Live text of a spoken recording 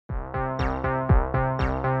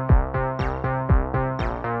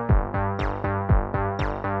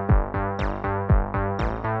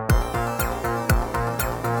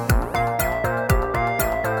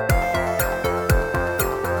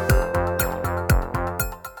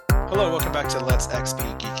Hello, welcome back to Let's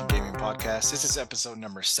XP Geek and Gaming Podcast. This is episode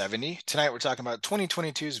number 70. Tonight we're talking about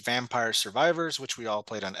 2022's Vampire Survivors, which we all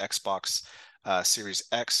played on Xbox Series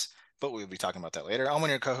X, but we'll be talking about that later. I'm one of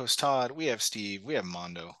your co-hosts, Todd. We have Steve. We have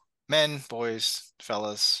Mondo. Men, boys,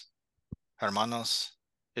 fellas, hermanos.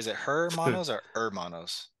 Is it hermanos or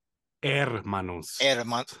hermanos? Hermanos.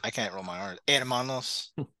 I can't roll my R's.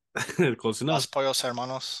 Hermanos. Close Los enough. pollos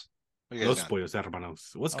hermanos. What you guys Los doing? pollos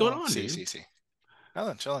hermanos. What's going on, See, dude? see.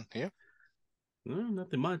 Nothing, chilling. You?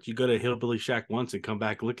 Nothing much. You go to Hillbilly Shack once and come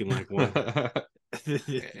back looking like one.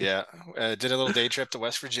 Yeah, did a little day trip to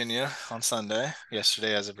West Virginia on Sunday,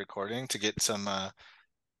 yesterday as of recording, to get some, I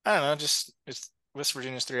don't know, just it's West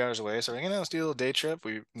Virginia's 3 hours away. So, let's do a little day trip.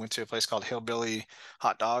 We went to a place called Hillbilly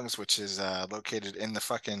Hot Dogs, which is located in the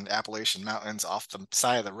fucking Appalachian Mountains off the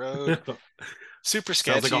side of the road. Super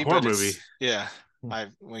Sounds like a sketchy, horror but movie. yeah,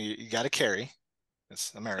 you got to carry.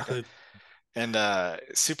 It's America. And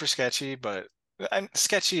super sketchy, but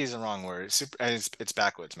sketchy is the wrong word. It's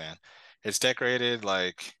backwoods, man. It's decorated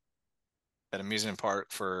like an amusement park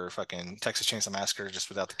for fucking Texas Chainsaw Massacre, just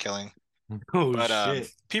without the killing. Oh But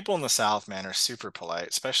shit. people in the South, man, are super polite,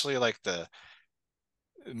 especially like the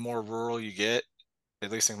more rural you get.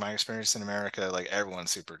 At least in my experience in America, like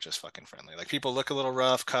everyone's super just fucking friendly. Like people look a little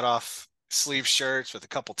rough, cut off sleeve shirts with a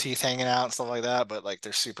couple teeth hanging out and stuff like that, but like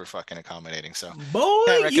they're super fucking accommodating. So Boy,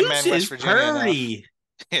 can't you recommend West said Virginia enough. purdy.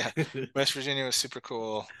 Yeah, West Virginia was super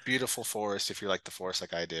cool. Beautiful forest if you like the forest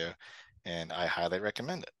like I do, and I highly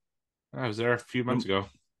recommend it. I was there a few months ago.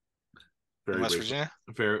 In Very West briefly.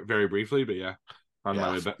 Virginia? Very briefly, but yeah. On Yeah.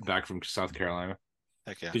 my way back from South Carolina.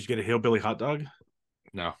 Heck yeah. Did you get a hillbilly hot dog?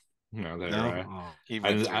 No, they're. No. I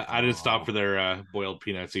Oh. didn't stop for their boiled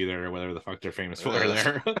peanuts either, or whatever the fuck they're famous for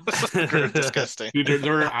there. Disgusting. Dude,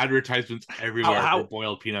 there were advertisements everywhere How- for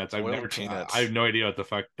boiled peanuts. Boiled peanuts. I have no idea what the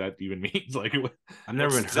fuck that even means. Like, I've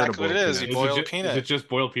never even heard of exactly what boiled it is. You peanuts. boil a Is peanut. it just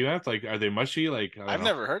boiled peanuts? Like, are they mushy? Like, I don't I've know.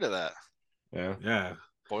 never heard of that. Yeah, Yeah.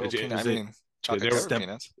 Boiled peanut. is I it- mean, chocolate covered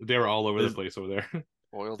peanuts. they were all over the place over there.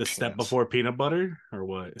 Boiled The peanuts. step before peanut butter or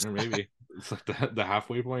what? Or maybe it's like the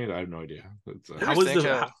halfway point. I have no idea. It's,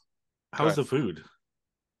 How was the food?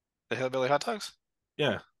 The hillbilly hot dogs?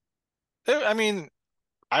 Yeah. I mean,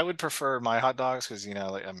 I would prefer my hot dogs because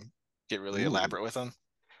like get really elaborate with them.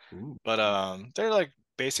 Ooh. But they're like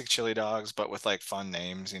basic chili dogs, but with like fun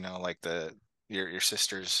names. Like your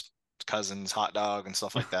sister's cousin's hot dog and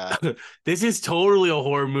stuff like that. This is totally a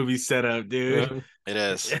horror movie setup, dude. It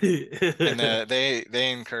is. And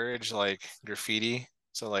they encourage like graffiti,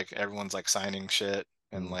 so like everyone's like signing shit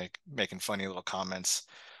and like making funny little comments.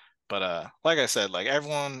 But like I said, like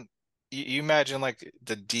everyone, you imagine like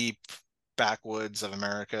the deep backwoods of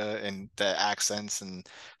America and the accents and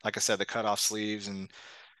like I said, the cut off sleeves and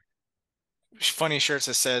funny shirts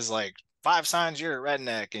that says like 5 signs you're a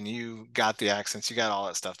redneck and you got the accents, you got all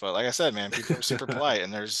that stuff. But like I said, man, people are super polite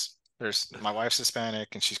and there's my wife's Hispanic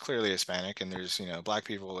and she's clearly Hispanic and there's black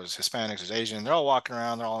people, there's Hispanics, there's Asian, they're all walking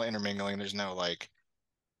around, they're all intermingling. There's no like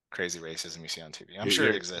crazy racism you see on TV. I'm sure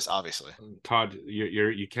it exists, obviously. Todd,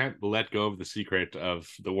 you can't let go of the secret of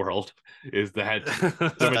the world is that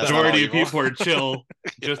the majority of people are chill.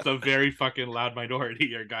 Just a very fucking loud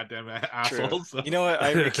minority are goddamn assholes. You know what?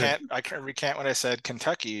 I can't recant what I said.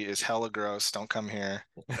 Kentucky is hella gross. Don't come here.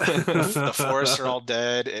 The forests are all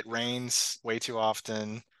dead. It rains way too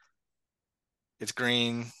often. It's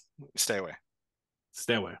green. Stay away.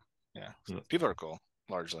 Stay away. Yeah. People are cool,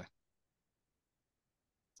 largely.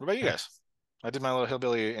 What about you guys? I did my little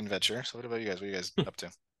hillbilly adventure. So what about you guys? What are you guys up to?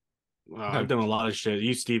 I've done a lot of shit.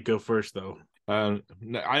 You, Steve, go first, though. I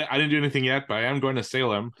didn't do anything yet, but I am going to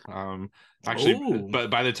Salem. Actually, but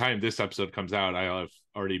by the time this episode comes out, I'll have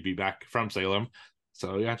already be back from Salem.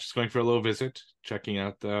 So yeah, just going for a little visit, checking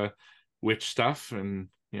out the witch stuff, and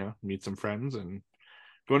meet some friends, and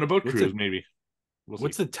going a boat cruise maybe.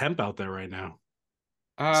 What's the temp out there right now?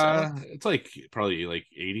 It's like probably like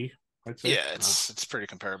 80. I'd say. Yeah, it's pretty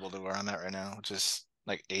comparable to where I'm at right now, which is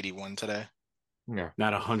like 81 today. Yeah,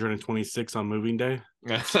 not 126 on moving day.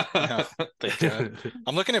 No,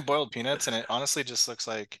 I'm looking at boiled peanuts, and it honestly just looks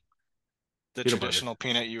like the traditional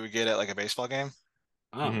peanut you would get at like a baseball game.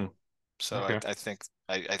 Oh, so okay. I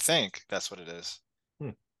think that's what it is.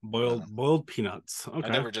 Boiled peanuts. Okay, I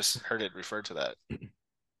never just heard it referred to that.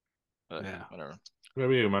 But yeah, whatever. What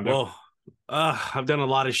about you, Mondo? Well, I've done a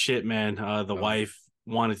lot of shit, man. The wife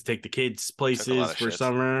wanted to take the kids places for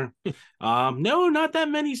summer. No, not that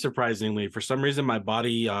many, surprisingly. For some reason, my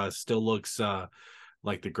body still looks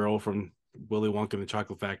like the girl from Willy Wonka and the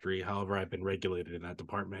Chocolate Factory. However, I've been regulated in that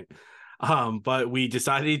department. But we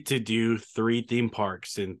decided to do 3 theme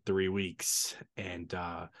parks in 3 weeks. And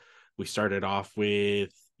we started off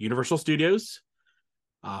with Universal Studios.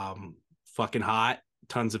 Fucking hot,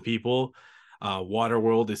 tons of people.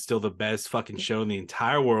 Waterworld is still the best fucking show in the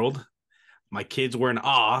entire world. My kids were in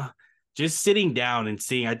awe. Just sitting down and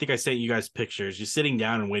seeing, I think I sent you guys pictures, just sitting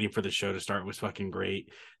down and waiting for the show to start was fucking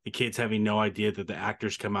great. The kids having no idea that the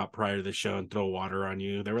actors come out prior to the show and throw water on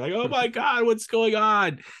you. They were like, oh my God, what's going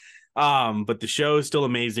on? But the show is still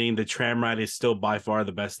amazing. The tram ride is still by far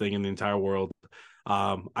the best thing in the entire world.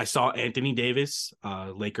 I saw Anthony Davis,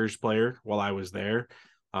 Lakers player, while I was there.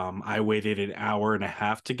 I waited an hour and a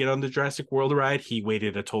half to get on the Jurassic World ride. He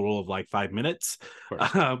waited a total of like 5 minutes.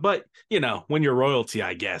 But, when you're royalty,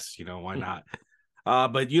 I guess, why not?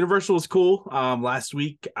 But Universal was cool. Last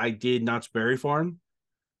week, I did Knott's Berry Farm,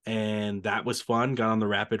 and that was fun. Got on the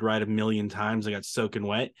rapid ride a million times. I got soaking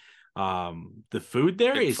wet. The food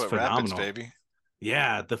there is phenomenal. Rapids, baby.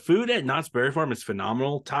 Yeah, the food at Knott's Berry Farm is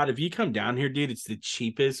phenomenal. Todd, if you come down here, dude, it's the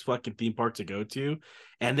cheapest fucking theme park to go to.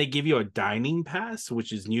 And they give you a dining pass,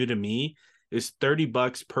 which is new to me. It's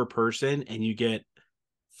 $30 per person, and you get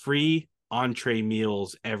free entree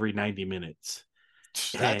meals every 90 minutes.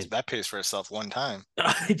 That pays for itself one time.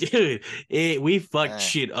 Dude, we fucked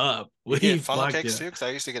shit up. We get funnel cakes too, because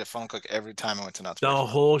I used to get a funnel cake every time I went to Knott's Berry Farm.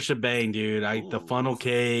 The whole shebang, dude. The funnel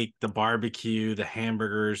cake, the barbecue, the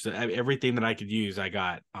hamburgers, everything that I could use, I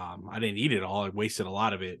got. I didn't eat it all. I wasted a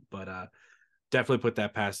lot of it, but definitely put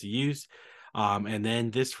that pass to use. And then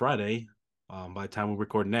this Friday, by the time we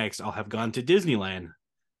record next, I'll have gone to Disneyland.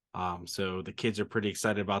 So the kids are pretty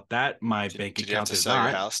excited about that. My bank account is not. Did you have to sell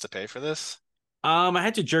your house to pay for this? I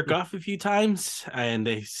had to jerk off a few times, and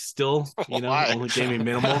they still, only gave me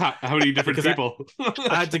minimal. How many different people?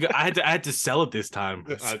 I had to sell it this time.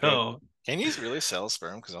 Okay. So can you really sell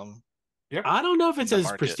sperm? Because I don't know if it's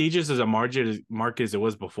as prestigious as a market as it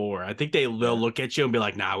was before. I think they'll look at you and be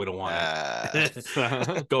like, "Nah, we don't want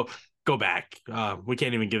it. Go back. We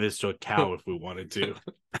can't even give this to a cow if we wanted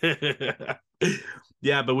to."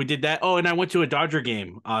 Yeah, but we did that. Oh, and I went to a Dodger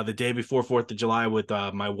game the day before 4th of July with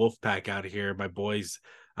my wolf pack out of here, my boys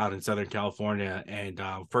out in Southern California. And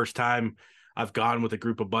first time I've gone with a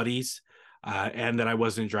group of buddies and that I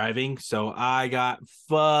wasn't driving. So I got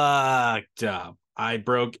fucked up. I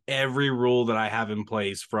broke every rule that I have in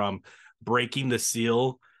place, from breaking the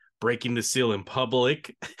seal in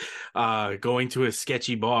public, going to a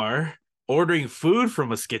sketchy bar, ordering food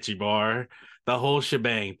from a sketchy bar, the whole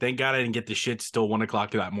shebang. Thank God I didn't get the shit till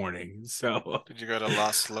 1:00 that morning. So did you go to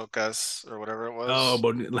Las Locas or whatever it was? Oh,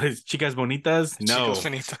 Chicas Bonitas? No.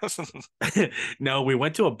 Chicas Bonitas. No, we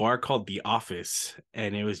went to a bar called The Office,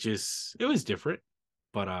 and it was different.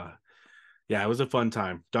 But yeah, it was a fun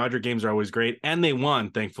time. Dodger games are always great, and they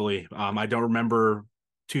won, thankfully. I don't remember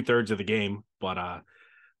 2/3 of the game, but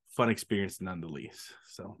fun experience nonetheless.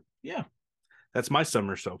 So yeah, that's my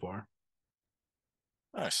summer so far.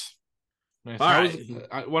 Nice. All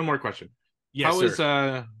right. One more question. Yes, How was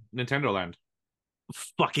Nintendo Land?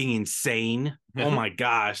 Fucking insane. Oh my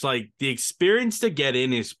gosh. Like, the experience to get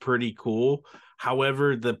in is pretty cool.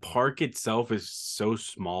 However, the park itself is so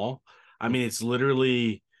small. I mean, it's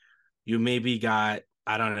literally, you maybe got,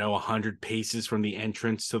 I don't know, 100 paces from the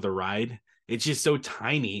entrance to the ride. It's just so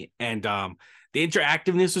tiny. And the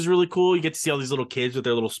interactiveness was really cool. You get to see all these little kids with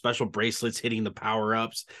their little special bracelets hitting the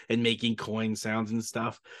power-ups and making coin sounds and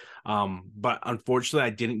stuff. But unfortunately,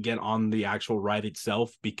 I didn't get on the actual ride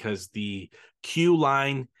itself because the queue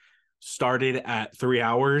line started at 3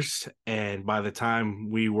 hours. And by the time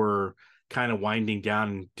we were kind of winding down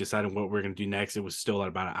and deciding what we're going to do next, it was still at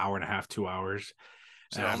about an hour and a half, 2 hours.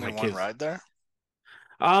 So only one ride there?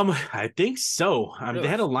 I think so. Really? They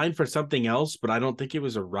had a line for something else, but I don't think it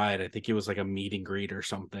was a ride. I think it was like a meet and greet or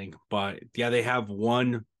something. But yeah, they have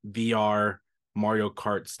one VR Mario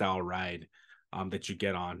Kart style ride that you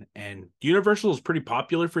get on. And Universal is pretty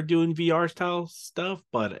popular for doing VR style stuff,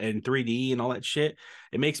 but in 3D and all that shit,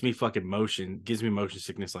 it makes me gives me motion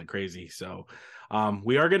sickness like crazy. So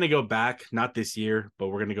we are going to go back, not this year, but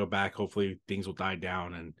we're going to go back. Hopefully things will die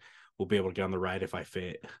down and we'll be able to get on the ride if I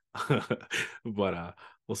fit. But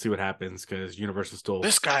we'll see what happens, because Universal still.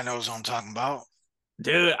 This guy knows what I'm talking about.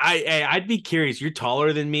 Dude, I'd be curious. You're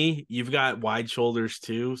taller than me. You've got wide shoulders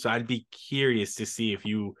too. So I'd be curious to see if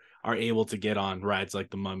you are able to get on rides like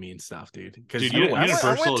the Mummy and stuff, dude. Because I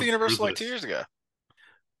went to Universal like 2 years ago.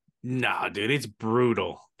 Nah, dude, it's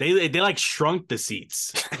brutal. They like shrunk the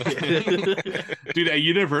seats. Dude, at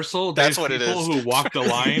Universal, that's what it is. People who walk the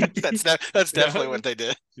line. that's definitely what they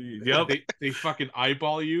did. Yep. They fucking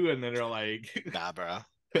eyeball you, and then they're like, "Nah, bro."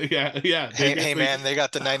 Yeah. Hey, man, they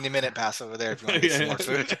got the 90-minute pass over there if you want to get some more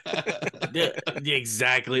food. Yeah,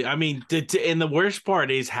 exactly. I mean, and the worst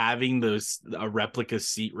part is having a replica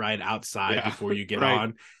seat right outside before you get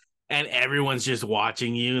on, and everyone's just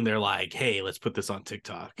watching you, and they're like, "Hey, let's put this on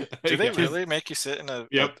TikTok." Do they really make you sit in a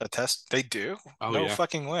test? They do? Oh, no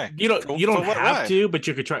fucking way. You don't have to, but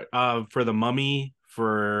you could try for the Mummy,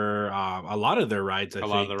 for a lot of their rides. I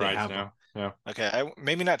think they have now. Yeah. Okay,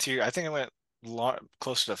 maybe not 2 years. I think I went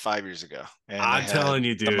closer to 5 years ago. And I'm telling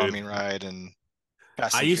you, dude, the Mummy ride and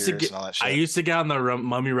Fast and Furious and all that shit. I used to get on the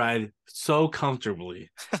Mummy ride so comfortably,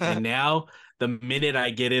 and now the minute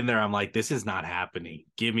I get in there, I'm like, this is not happening.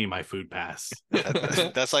 Give me my food pass.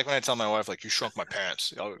 That's like when I tell my wife, like, you shrunk my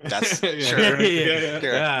pants. Oh, that's sure.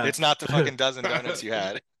 Yeah. It's not the fucking dozen donuts you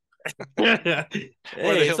had. Or the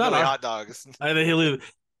hillbilly hot dogs. And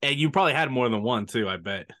you probably had more than one too, I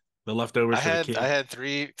bet. The leftovers. I had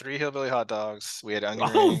three hillbilly hot dogs. We had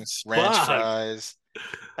onion rings, ranch fries.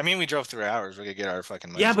 I mean, we drove 3 hours. We could get our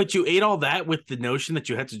fucking money. Yeah, but you ate all that with the notion that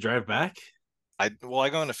you had to drive back? I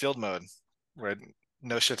go into field mode where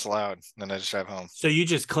no shit's allowed. Then I just drive home. So you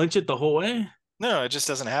just clinch it the whole way? No, it just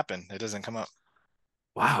doesn't happen. It doesn't come up.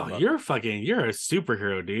 Wow, you're a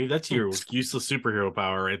superhero, dude. That's your useless superhero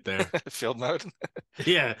power right there. Field mode?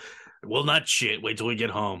 Yeah. Well, not shit. Wait till we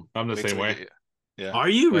get home. I'm the same way. Yeah. Are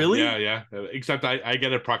you really? Yeah. Except I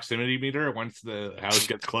get a proximity meter once the house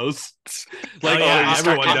gets close.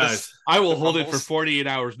 Everyone does. I will hold it for 48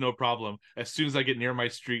 hours, no problem. As soon as I get near my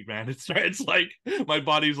street, man, it's like my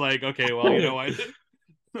body's like, okay, well, you know what?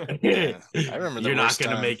 Yeah. I remember you're not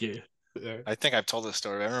gonna make it. I think I've told this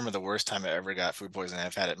story. I remember the worst time I ever got food poisoning.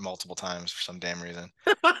 I've had it multiple times for some damn reason.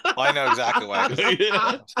 Well, I know exactly why. But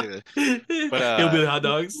hillbilly hot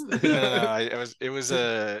dogs. No. It was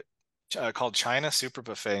called China Super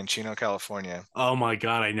Buffet in Chino, California. Oh my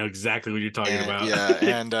god, I know exactly what you're talking about. Yeah,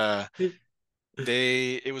 and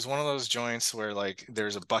it was one of those joints where like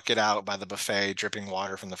there's a bucket out by the buffet dripping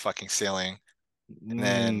water from the fucking ceiling, and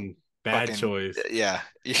then bad choice. Yeah,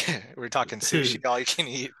 we're talking sushi, all you can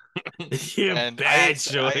eat. Bad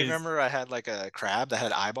choice. I remember I had like a crab that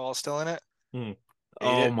had eyeballs still in it.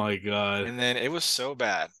 Oh my god! And then it was so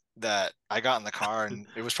bad that I got in the car, and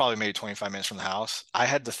it was probably maybe 25 minutes from the house. I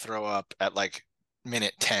had to throw up at like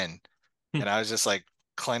minute 10, and I was just like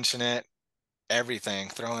clenching it,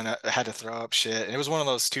 everything, I had to throw up shit. And it was one of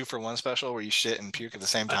those 2-for-1 special where you shit and puke at the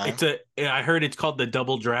same time. I heard it's called the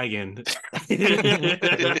Double Dragon.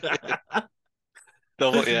 Yeah.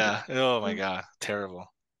 Oh my god,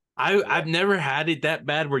 terrible. I've never had it that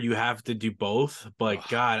bad where you have to do both, but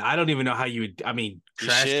God, I don't even know how you would. I mean,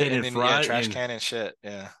 trash can in front, trash can and shit.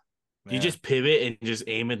 Yeah, you just pivot and just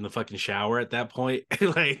aim it in the fucking shower at that point.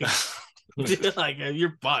 like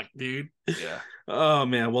you're fucked, dude. Yeah. Oh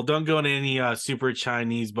man. Well, don't go to any super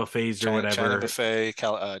Chinese buffets or whatever. China buffet,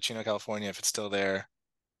 Chino, California, if it's still there.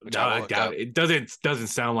 No, I doubt it. It doesn't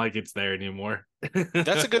sound like it's there anymore.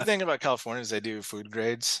 That's a good thing about California is they do food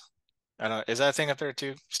grades. I don't. Is that a thing up there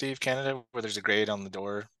too, Steve? Canada, where there's a grade on the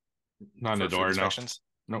door? Not on the door, no.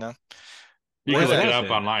 No. You can look it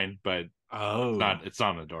up online, but it's not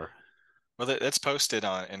on the door. Well, that's posted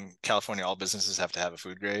in California. All businesses have to have a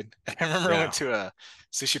food grade. I remember I went to a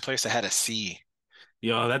sushi place that had a C.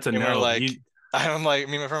 Yo, that's a no. I'm like,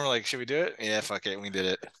 me and my friend were like, should we do it? Yeah, fuck it, we did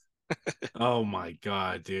it. Oh my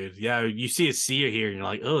god, dude. Yeah, you see a C here, and you're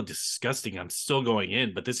like, oh, disgusting. I'm still going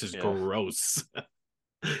in, but this is gross.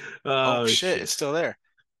 Oh shit, it's still there.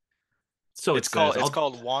 So it's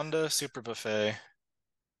called Wanda Super Buffet,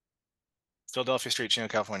 Philadelphia Street, Chino,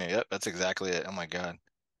 California. Yep, that's exactly it. Oh my god,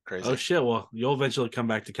 crazy. Oh shit. Well, you'll eventually come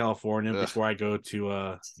back to California before I go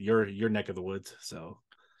to your neck of the woods. So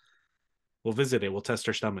we'll visit it. We'll test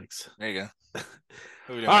our stomachs. There you go.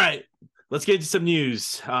 All right. Let's get into some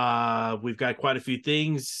news. We've got quite a few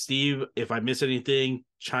things. Steve, if I miss anything,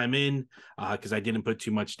 chime in because I didn't put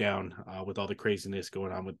too much down with all the craziness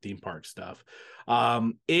going on with theme park stuff.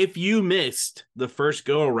 If you missed the first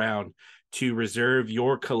go around to reserve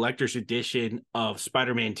your collector's edition of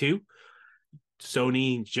Spider-Man 2,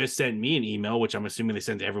 Sony just sent me an email, which I'm assuming they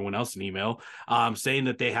sent to everyone else an email, saying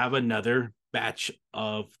that they have another batch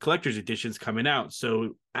of collector's editions coming out.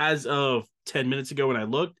 So as of 10 minutes ago when I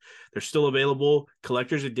looked, they're still available.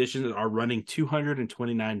 Collector's editions are running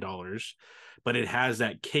 $229, but it has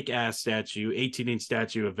that kick-ass statue, 18-inch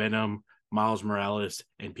statue of Venom, Miles Morales,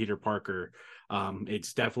 and Peter Parker.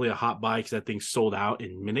 It's definitely a hot buy because that thing sold out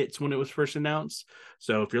in minutes when it was first announced.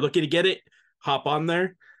 So if you're looking to get it, hop on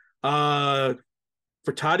there.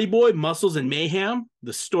 For Toddy Boy, Muscles and Mayhem,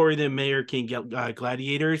 the story that Mayor King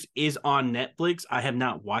Gladiators is on Netflix. I have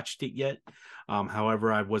not watched it yet.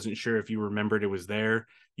 However, I wasn't sure if you remembered it was there.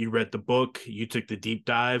 You read the book, you took the deep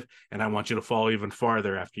dive, and I want you to fall even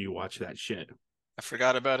farther after you watch that shit. I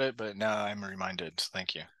forgot about it, but now I'm reminded.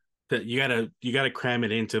 Thank you. That you gotta cram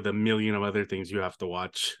it into the million of other things you have to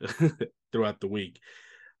watch throughout the week.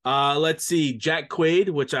 Let's see, Jack Quaid,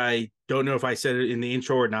 which I don't know if I said it in the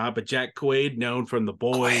intro or not, but Jack Quaid, known from The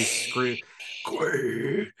Boys,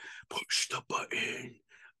 Quaid, push the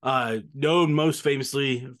button. Known most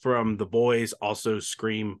famously from The Boys, also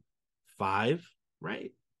Scream 5,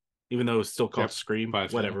 right? Even though it's still called Scream,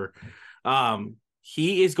 5, whatever.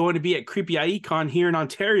 He is going to be at Creepy IE-Con here in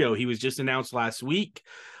Ontario. He was just announced last week.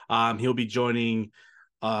 He'll be joining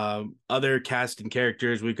other cast and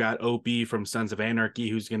characters. We've got Opie from Sons of Anarchy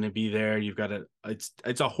who's going to be there. You've got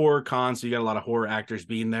it's a horror con, so you got a lot of horror actors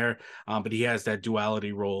being there, but he has that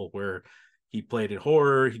duality role where he played in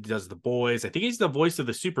horror, he does The Boys. I think he's the voice of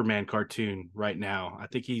the Superman cartoon right now. I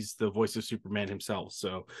think he's the voice of Superman himself.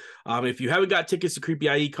 So if you haven't got tickets to Creepy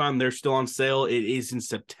IE-Con, they're still on sale. It is in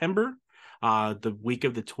September, the week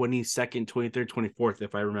of the 22nd, 23rd, 24th,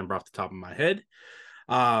 if I remember off the top of my head.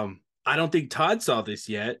 I don't think Todd saw this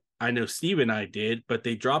yet. I know Steve and I did, but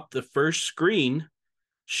they dropped the first screen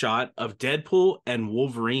shot of Deadpool and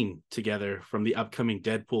Wolverine together from the upcoming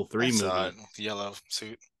Deadpool 3 movie. Saw it, yellow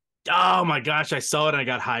suit. Oh my gosh, I saw it and I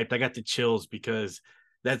got hyped. I got the chills because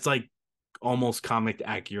that's like almost comic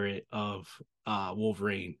accurate of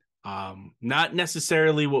Wolverine. Not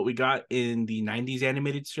necessarily what we got in the 90s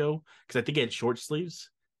animated show, because I think it had short sleeves.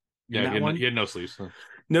 Yeah, he had no sleeves. Huh?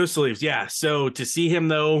 No sleeves, yeah. So to see him,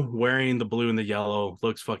 though, wearing the blue and the yellow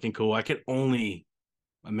looks fucking cool. I can only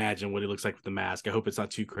imagine what he looks like with the mask. I hope it's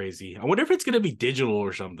not too crazy. I wonder if it's going to be digital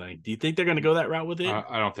or something. Do you think they're going to go that route with it?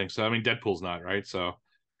 I don't think so. I mean, Deadpool's not, right? So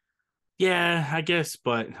yeah, I guess.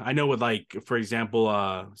 But I know with, like, for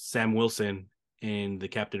example, Sam Wilson in the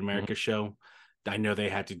Captain America show, I know they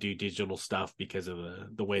had to do digital stuff because of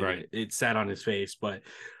the way that it sat on his face. But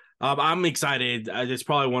I'm excited. It's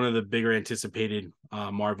probably one of the bigger anticipated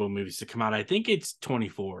Marvel movies to come out. I think it's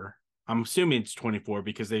 24. I'm assuming it's 24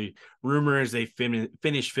 because they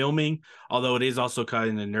finished filming, although it is also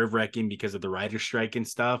kind of nerve-wracking because of the writer's strike and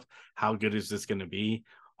stuff. How good is this going to be?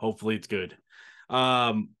 Hopefully it's good.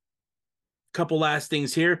 Couple last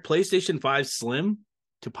things here. PlayStation 5 Slim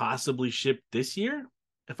to possibly ship this year,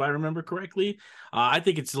 if I remember correctly. I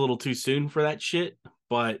think it's a little too soon for that shit,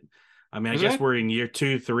 but I mean, I guess we're in year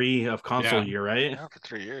 2, 3 of console year, right? Yeah, for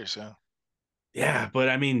 3 years, yeah. Yeah, but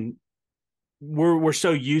I mean, we're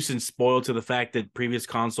so used and spoiled to the fact that previous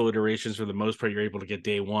console iterations, for the most part, you're able to get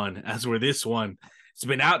day one. As where this one, it's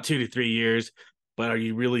been out 2 to 3 years, but are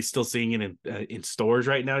you really still seeing it in stores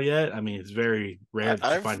right now yet? I mean, it's very rare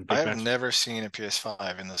to find. I've never seen a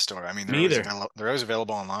PS5 in the store. I mean, they're always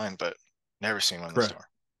available online, but never seen one in the store.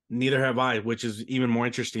 Neither have I, which is even more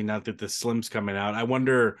interesting now that the Slim's coming out. I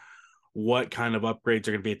wonder what kind of upgrades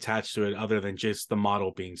are going to be attached to it other than just the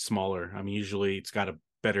model being smaller. I mean, usually it's got a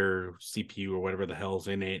better CPU or whatever the hell's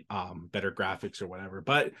in it, better graphics or whatever.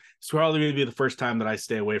 But it's probably going to be the first time that I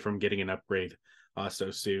stay away from getting an upgrade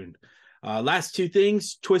so soon. Last 2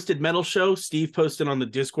 things, Twisted Metal Show. Steve posted on the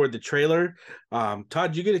Discord the trailer. Todd,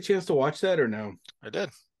 did you get a chance to watch that or no? I did.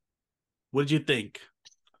 What did you think?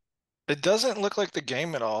 It doesn't look like the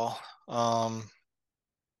game at all.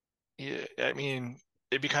 Yeah, I mean,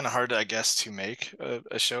 it'd be kind of hard, I guess, to make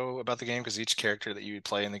a show about the game because each character that you would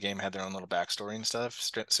play in the game had their own little backstory and stuff,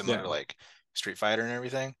 similar to like Street Fighter and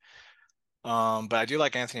everything. But I do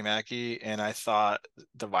like Anthony Mackie, and I thought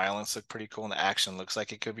the violence looked pretty cool and the action looks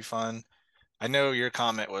like it could be fun. I know your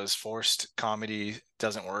comment was forced comedy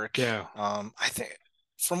doesn't work. Yeah. I think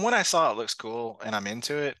from what I saw, it looks cool and I'm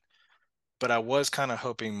into it. But I was kind of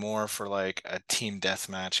hoping more for like a team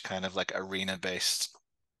deathmatch, kind of like arena based,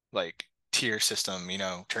 like tier system,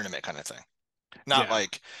 tournament kind of thing. Not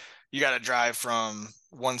like you got to drive from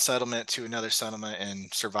one settlement to another settlement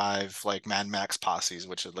and survive like Mad Max posses,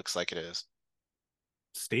 which it looks like it is.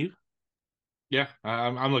 Steve? Yeah,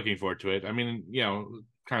 I'm looking forward to it. I mean,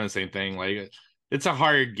 kind of the same thing. Like, it's a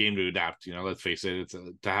hard game to adapt. Let's face it. It's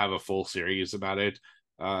to have a full series about it.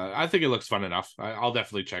 I think it looks fun enough. I'll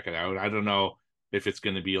definitely check it out. I don't know if it's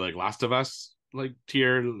going to be like Last of Us, like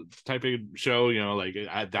tier type of show, like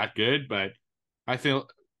that good, but I feel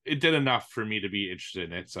it did enough for me to be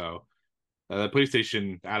interested in it. So the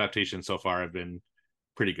PlayStation adaptations so far have been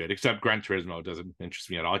pretty good, except Gran Turismo doesn't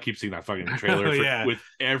interest me at all. I keep seeing that fucking trailer with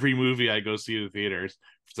every movie I go see in the theaters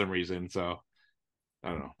for some reason. So I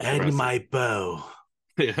don't know. And my bow.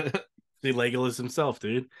 Yeah. The Legolas himself,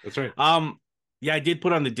 dude. That's right. Yeah, I did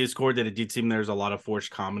put on the Discord that it did seem there's a lot of forced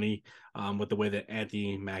comedy with the way that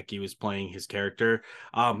Anthony Mackie was playing his character.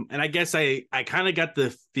 And I guess I kind of got the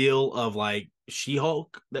feel of like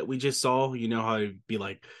She-Hulk that we just saw. You know how it'd be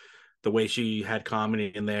like the way she had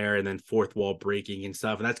comedy in there and then fourth wall breaking and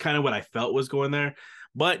stuff. And that's kind of what I felt was going there.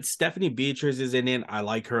 But Stephanie Beatriz is in it. I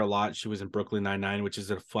like her a lot. She was in Brooklyn Nine-Nine, which is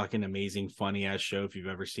a fucking amazing, funny ass show. If you've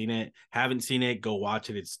ever seen it, haven't seen it, go watch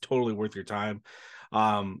it. It's totally worth your time.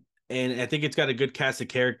 And I think it's got a good cast of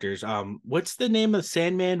characters. What's the name of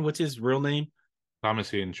Sandman? What's his real name?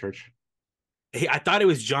 Thomas Ian Church. Hey, I thought it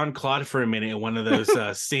was John Claude for a minute in one of those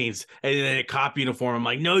scenes, and then a cop uniform. I'm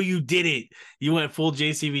like, no, you didn't. You went full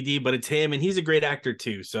JCVD, but it's him, and he's a great actor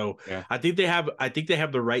too. So yeah. I think they have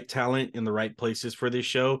the right talent in the right places for this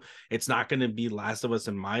show. It's not going to be Last of Us,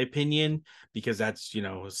 in my opinion, because that's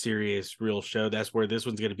a serious, real show. That's where this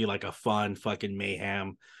one's going to be like a fun fucking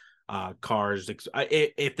mayhem. Cars.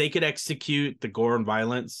 If they could execute the gore and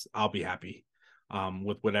violence, I'll be happy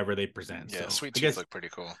with whatever they present. Yeah, so, Sweet Tooth look pretty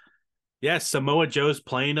cool. Yeah, Samoa Joe's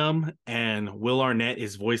playing them, and Will Arnett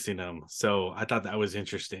is voicing them. So I thought that was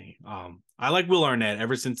interesting. I like Will Arnett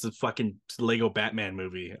ever since the fucking Lego Batman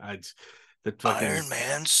movie. The fucking... Iron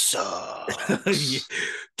Man sucks.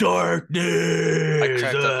 Darkness. I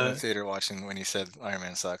cracked up in the theater watching when he said Iron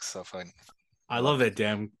Man sucks. So fun. I love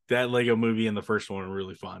that Lego movie and the first one were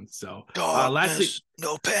really fun. So Darkness,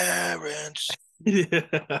 no parents.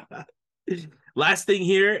 Last thing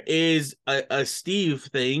here is a Steve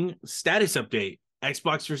thing. Status update.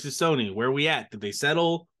 Xbox versus Sony. Where are we at? Did they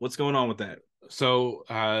settle? What's going on with that? So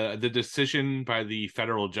the decision by the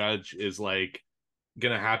federal judge is like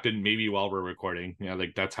gonna happen maybe while we're recording.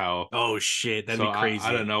 Like that's how. Oh shit, that'd be crazy.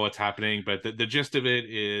 I don't know what's happening, but the gist of it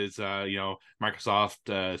is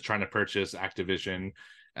Microsoft is trying to purchase Activision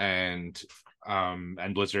and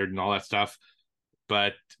Blizzard and all that stuff,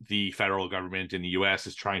 but the federal government in the US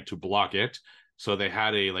is trying to block it. So they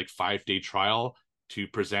had a 5-day trial to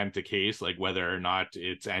present the case, like whether or not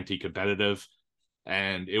it's anti-competitive.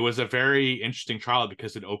 And it was a very interesting trial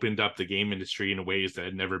because it opened up the game industry in ways that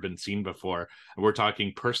had never been seen before. And we're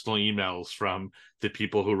talking personal emails from the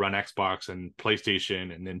people who run Xbox and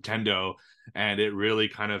PlayStation and Nintendo. And it really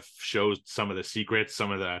kind of shows some of the secrets,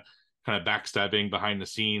 some of the kind of backstabbing behind the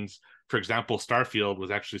scenes. For example, Starfield was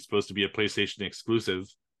actually supposed to be a PlayStation exclusive.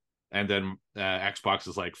 And then Xbox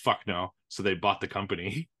is like, fuck no. So they bought the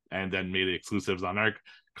company and then made it exclusives on our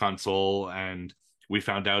console. And we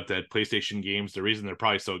found out that PlayStation games, the reason they're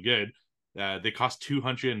probably so good, they cost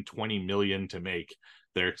 $220 million to make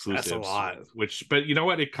their exclusives. That's a lot. But you know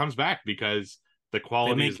what? It comes back because the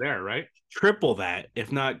quality is there, right? Triple that, if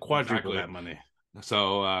not quadruple that money.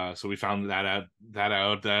 So we found that out.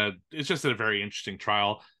 It's just a very interesting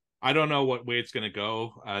trial. I don't know what way it's going to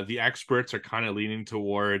go. The experts are kind of leaning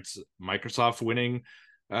towards Microsoft winning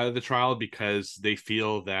the trial because they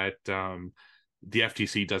feel that the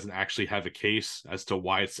FTC doesn't actually have a case as to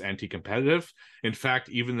why it's anti-competitive. In fact,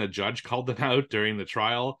 even the judge called them out during the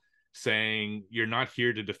trial, saying, you're not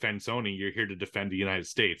here to defend Sony, you're here to defend the United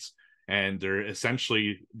States. And they're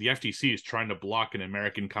essentially, the FTC is trying to block an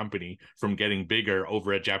American company from getting bigger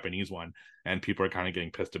over a Japanese one. And people are kind of getting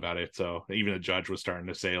pissed about it. So even the judge was starting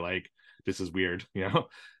to say, this is weird, So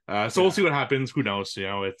we'll see what happens. Who knows?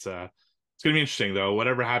 It's going to be interesting, though.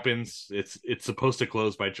 Whatever happens, it's supposed to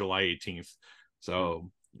close by July 18th. So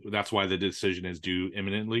that's why the decision is due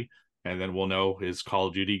imminently. And then we'll know, is Call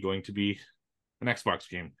of Duty going to be an Xbox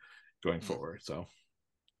game going forward? So,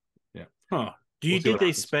 yeah. Huh. Do you think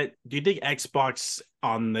Xbox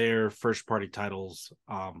on their first party titles,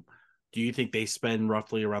 do you think they spend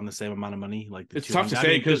roughly around the same amount of money? It's tough to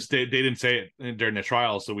say because they didn't say it during the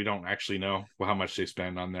trial, so we don't actually know how much they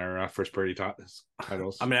spend on their first party titles.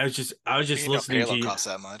 I mean, I was just listening to you. Cost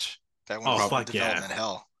that much? That one's probably development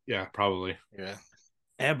hell. Yeah, probably. Yeah.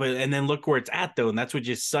 Yeah, and then look where it's at though, and that's what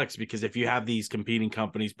just sucks because if you have these competing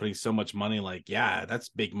companies putting so much money, that's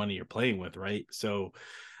big money you're playing with, right? So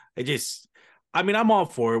I'm all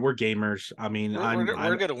for it. We're gamers. I mean,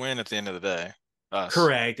 we're gonna win at the end of the day. Us.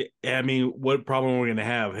 Correct. I mean, what problem are we gonna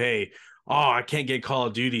have? Hey, I can't get Call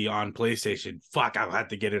of Duty on PlayStation. Fuck, I'll have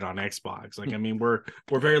to get it on Xbox. I mean, we're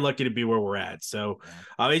very lucky to be where we're at. So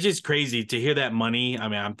it's just crazy to hear that money. I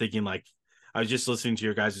mean, I'm thinking I was just listening to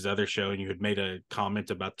your guys' other show, and you had made a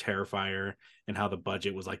comment about Terrifier and how the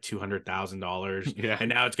budget was $200,000. Yeah. And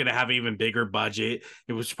now it's going to have an even bigger budget.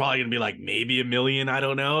 It was probably going to be maybe $1 million. I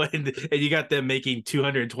don't know. And you got them making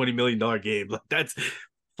 $220 million game. That's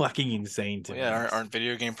fucking insane to me. Yeah. Aren't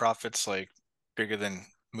video game profits bigger than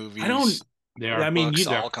movies? I don't. They are. I mean,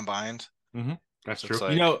 all combined. Mm-hmm. That's true.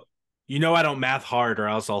 You know I don't math hard, or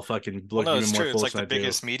else I'll fucking look even more true. It's like foolish the than I do.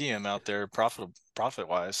 biggest medium out there, profit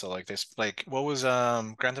wise. So like this, like what was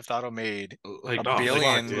Grand Theft Auto made like a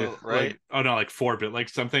billion, dude. right? Like, oh no, like 4 billion, like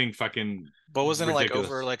something fucking But wasn't it like ridiculous.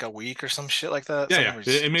 over like a week or some shit like that? Yeah,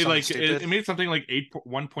 Something yeah. It made something like stupid. it made something like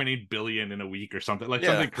 1.8 billion in a week or something, like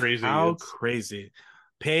Yeah. something crazy. How crazy.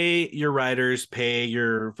 Pay your writers, pay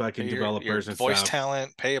your fucking Pay developers your and voice stuff.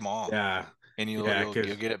 talent, pay them all. Yeah. And you'll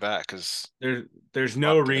get it back, because there's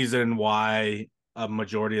no reason why a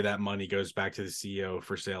majority of that money goes back to the CEO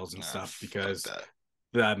for sales and stuff, because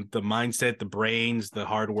the mindset, the brains, the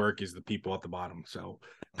hard work is the people at the bottom. So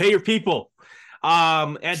pay your people.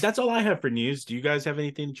 And that's all I have for news. Do you guys have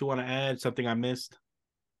anything that you want to add? Something I missed?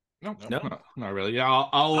 No, not really. Yeah,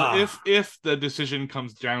 I'll if the decision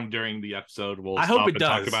comes down during the episode, we'll stop and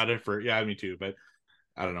talk about it for. Yeah, me too. But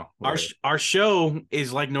I don't know. Our show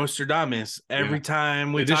is like Nostradamus. Every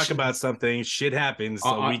time we talk about something, shit happens.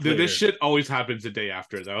 A week later. This shit always happens the day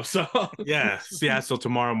after, though. So yeah. So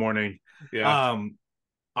tomorrow morning. Yeah.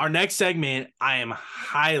 Our next segment,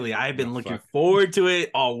 I've been looking forward to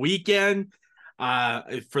it all weekend.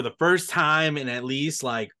 For the first time in at least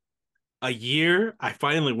like a year, I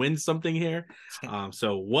finally win something here.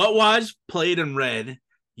 So what was played and read?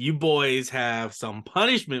 You boys have some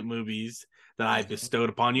punishment movies that I bestowed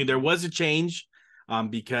upon you. There was a change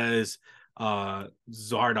because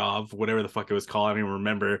Zardov, whatever the fuck it was called, I don't even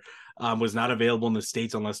remember, was not available in the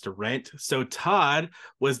States unless to rent. So Todd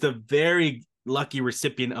was the very lucky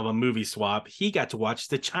recipient of a movie swap. He got to watch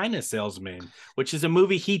The China Salesman, which is a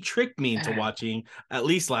movie he tricked me into watching at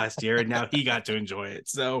least last year, and now he got to enjoy it.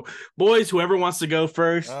 So, boys, whoever wants to go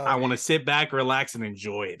first, I want to sit back, relax, and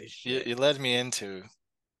enjoy this shit. You led me into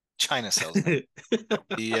China Salesman,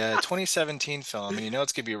 the 2017 film, and you know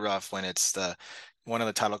it's gonna be rough when it's one of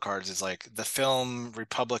the title cards is like the film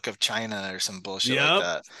Republic of China or some bullshit like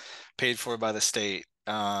that, paid for by the state.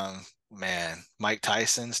 Man, Mike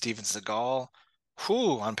Tyson, Steven Seagal,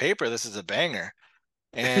 on paper this is a banger,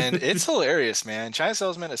 and it's hilarious, man. China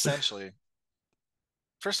Salesman, essentially,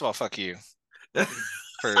 first of all, fuck you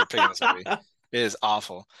for picking this movie. It is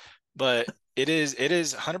awful, but it is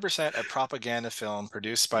 100% a propaganda film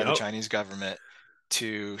produced by the Chinese government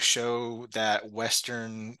to show that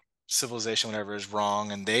Western civilization, whatever, is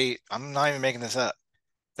wrong, and I'm not even making this up,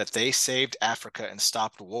 that they saved Africa and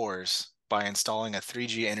stopped wars by installing a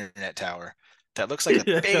 3G internet tower that looks like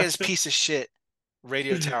the biggest piece of shit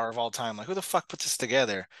radio tower of all time. Like, who the fuck put this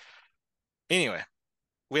together? Anyway,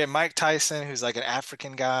 we have Mike Tyson, who's like an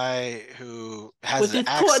African guy who has an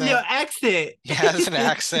accent. He has an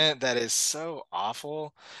accent that is so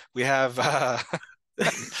awful. We have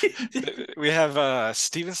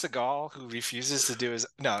Steven Seagal, who refuses to do his.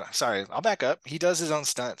 No, sorry, I'll back up. He does his own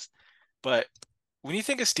stunts, but when you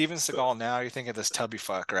think of Steven Seagal now, you think of this tubby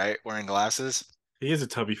fuck, right? Wearing glasses. He is a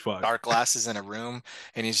tubby fuck. Dark glasses in a room,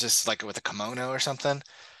 and he's just like with a kimono or something.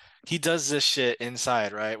 He does this shit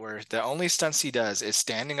inside, right? Where the only stunts he does is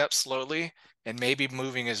standing up slowly and maybe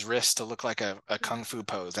moving his wrist to look like a kung fu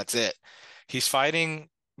pose. That's it. He's fighting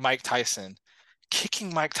Mike Tyson,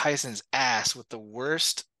 kicking Mike Tyson's ass with the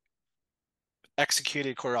worst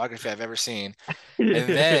executed choreography I've ever seen. And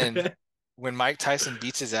then when Mike Tyson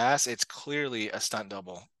beats his ass, it's clearly a stunt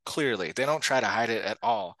double. Clearly, they don't try to hide it at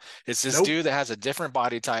all. It's this dude that has a different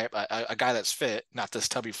body type, a guy that's fit, not this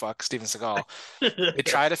tubby fuck, Steven Seagal. They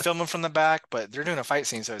try to film him from the back, but they're doing a fight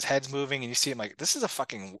scene, so his head's moving, and you see him like, this is a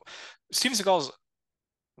fucking Steven Seagal's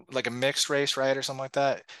like a mixed race, right, or something like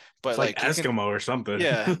that. But it's like Eskimo or something.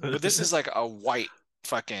 Yeah, but this is like a white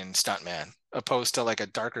fucking stuntman opposed to like a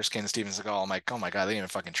darker skinned Steven Seagal. I'm like, oh my god, they didn't even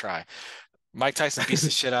fucking try. Mike Tyson beats the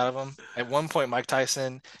shit out of him. At one point, Mike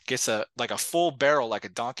Tyson gets a full barrel, like a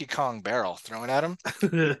Donkey Kong barrel, thrown at him.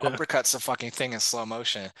 Uppercuts the fucking thing in slow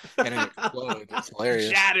motion, and it explodes. It's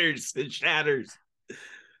hilarious. It shatters.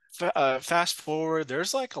 Fast forward,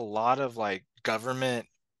 there's like a lot of like government,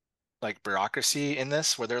 like bureaucracy in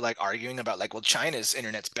this, where they're like arguing about like, well, China's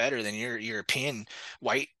internet's better than your European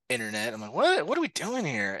white internet. I'm like, what are we doing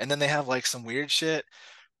here? And then they have like some weird shit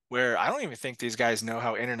where I don't even think these guys know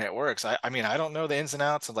how internet works. I mean, I don't know the ins and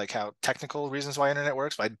outs of like how technical reasons why internet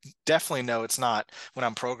works, but I definitely know it's not when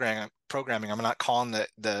I'm programming, I'm not calling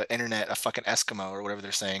the internet a fucking Eskimo or whatever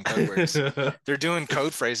they're saying code words. They're doing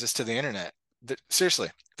code phrases to the internet. Seriously,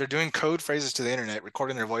 they're doing code phrases to the internet,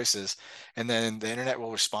 recording their voices, and then the internet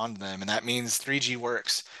will respond to them. And that means 3G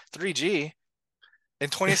works. 3G in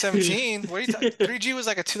 2017, 3G was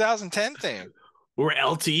like a 2010 thing. We're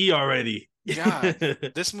LTE already. God,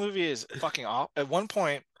 this movie is fucking off. At one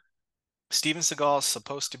point, Steven Seagal is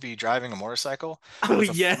supposed to be driving a motorcycle with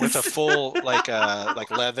a yes. full like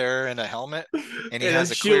leather and a helmet, and he And a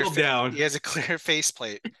has a clear shield down. he has a clear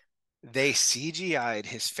faceplate. They CGI'd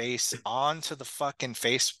his face onto the fucking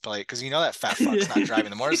faceplate because you know that fat fuck's not driving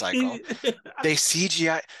the motorcycle. They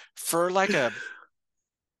CGI for like a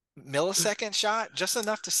millisecond shot, just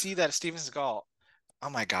enough to see that it's Steven Seagal. Oh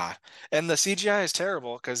my God. And the CGI is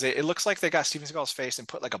terrible because it looks like they got Steven Seagal's face and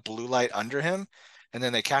put like a blue light under him. And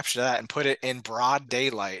then they capture that and put it in broad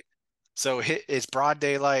daylight. So it's broad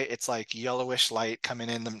daylight. It's like yellowish light coming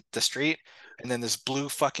in the street. And then this blue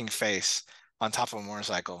fucking face on top of a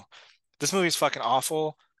motorcycle. This movie's fucking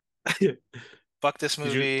awful. Fuck this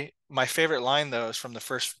movie. My favorite line, though, is from the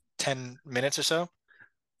first 10 minutes or so.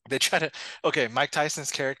 They try to, okay, Mike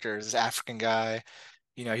Tyson's character is this African guy.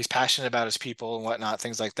 You know, he's passionate about his people and whatnot,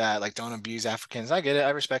 things like that. Like, don't abuse Africans. I get it.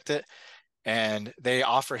 I respect it. And they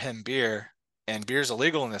offer him beer, and beer's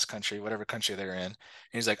illegal in this country, whatever country they're in. And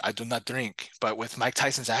he's like, I do not drink. But with Mike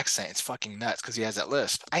Tyson's accent, it's fucking nuts because he has that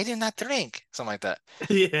lisp. I do not drink. Something like that.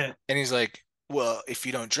 Yeah. And he's like, well, if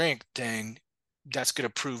you don't drink, then that's going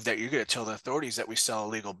to prove that you're going to tell the authorities that we sell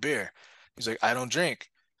illegal beer. He's like, I don't drink.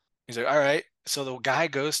 He's like, all right. So the guy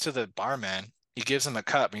goes to the barman. He gives him a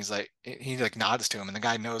cup. And he's like, he like nods to him, and the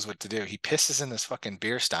guy knows what to do. He pisses in this fucking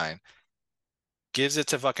beer stein, gives it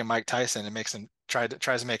to fucking Mike Tyson, and makes him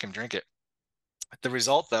tries to make him drink it. The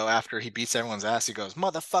result, though, after he beats everyone's ass, he goes,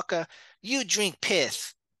 "Motherfucker, you drink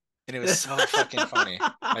piss," and it was so fucking funny.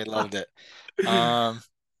 I loved it.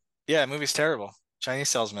 Yeah, movie's terrible. China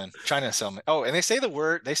salesman. Oh, and they say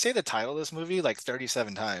the title of this movie like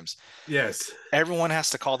 37 times. Yes. Everyone has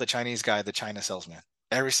to call the Chinese guy the China salesman.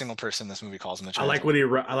 Every single person in this movie calls him the China.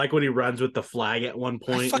 I like when he runs with the flag at one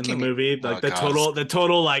point in the movie. Like the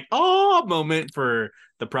total like moment for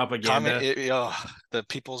the propaganda. The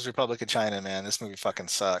People's Republic of China, man. This movie fucking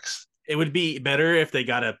sucks. It would be better if they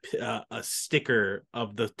got a sticker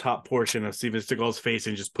of the top portion of Steven Seagal's face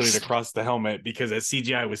and just put it across the helmet, because that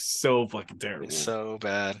CGI was so fucking terrible. It's so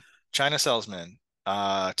bad. China salesman.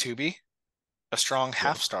 Tubi, a strong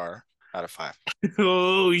half star out of 5.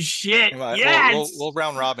 Oh shit! Yes. We'll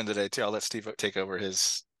round robin today too. I'll let Steve take over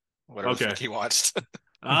his whatever he watched.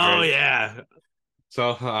 Oh yeah.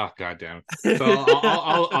 So, goddamn. So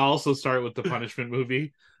I'll also start with the punishment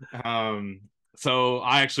movie. So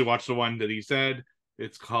I actually watched the one that he said.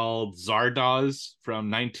 It's called Zardoz from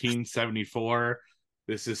 1974.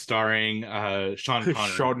 This is starring Sean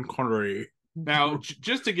Connery. Sean Connery. Now,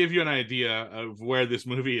 just to give you an idea of what this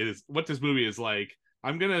movie is like,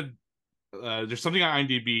 I'm gonna. There's something on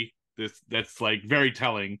IMDb that's like very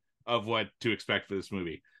telling of what to expect for this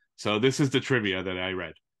movie. So this is the trivia that I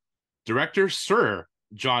read. Director Sir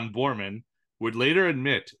John Boorman would later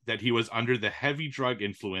admit that he was under the heavy drug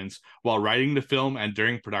influence while writing the film and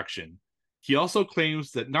during production. He also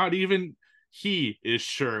claims that not even he is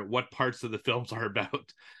sure what parts of the films are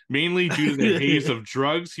about, mainly due to the haze of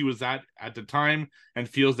drugs he was at the time, and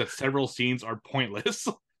feels that several scenes are pointless.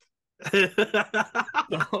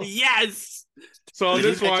 Yes. So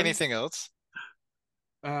did he pick anything else?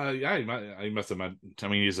 Yeah, he must have. I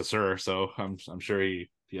mean, he's a sir, so I'm sure he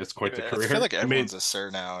has quite the career. I feel like everyone's a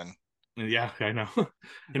sir now, and yeah, I know.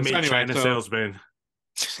 He made China salesman.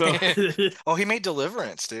 So, he made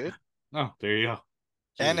Deliverance, dude. Oh, there you go.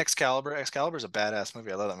 And Excalibur. Excalibur's a badass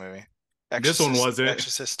movie. I love that movie. This one wasn't.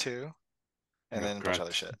 Exorcist 2, and then a bunch of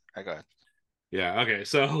other shit. All right, go ahead. Yeah. Okay.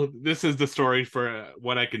 So this is the story for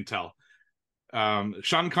what I can tell.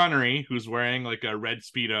 Sean Connery, who's wearing like a red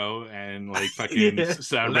Speedo and like fucking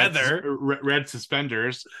leather, red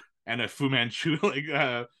suspenders, and a Fu Manchu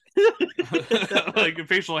like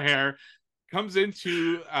facial hair, comes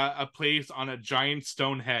into a place on a giant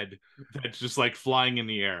stone head that's just like flying in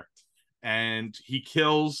the air, and he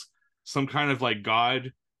kills some kind of like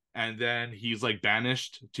god, and then he's like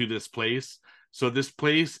banished to this place. So this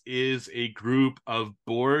place is a group of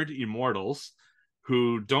bored immortals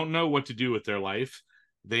who don't know what to do with their life.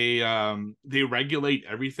 They regulate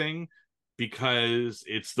everything because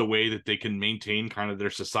it's the way that they can maintain kind of their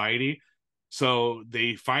society. So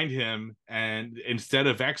they find him, and instead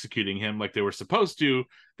of executing him like they were supposed to,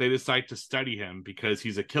 they decide to study him because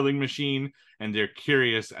he's a killing machine, and they're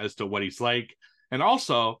curious as to what he's like. And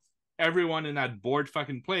also, everyone in that bored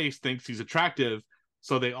fucking place thinks he's attractive,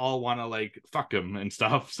 so they all want to like fuck him and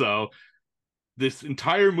stuff. So this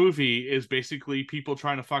entire movie is basically people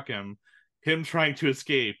trying to fuck him trying to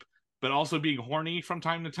escape, but also being horny from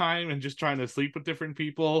time to time and just trying to sleep with different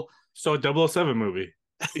people. So a 007 movie.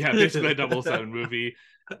 Yeah, basically a 007 movie.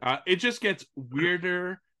 It just gets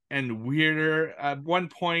weirder and weirder. At one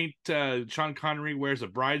point, Sean Connery wears a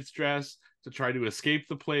bride's dress to try to escape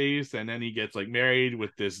the place, and then he gets like married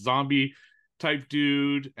with this zombie type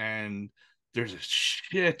dude, and there's a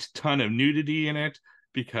shit ton of nudity in it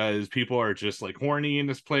because people are just like horny in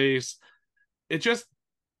this place.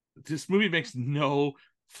 This movie makes no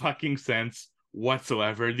fucking sense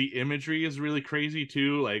whatsoever. The imagery is really crazy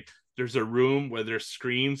too. Like there's a room where there's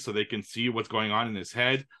screens so they can see what's going on in his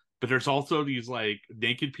head, but there's also these like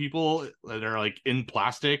naked people that are like in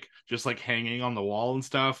plastic just like hanging on the wall and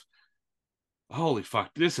stuff. Holy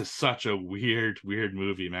fuck, this is such a weird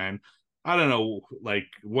movie, man. I don't know like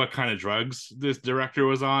what kind of drugs this director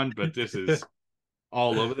was on, but this is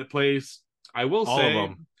all over the place. I will all say of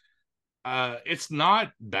them. It's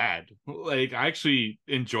not bad. Like I actually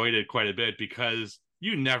enjoyed it quite a bit because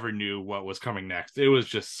you never knew what was coming next. It was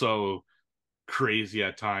just so crazy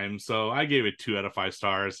at times. So I gave it 2 out of 5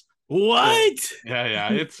 stars. What?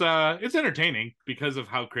 Yeah. It's entertaining because of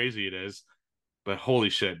how crazy it is. But holy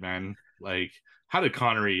shit, man. Like, how did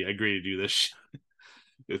Connery agree to do this shit?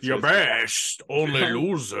 It's your best. Only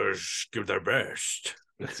losers give their best.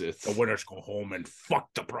 The winners go home and fuck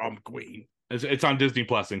the prom queen. It's on Disney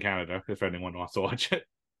Plus in Canada, if anyone wants to watch it.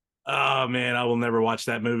 Oh man, I will never watch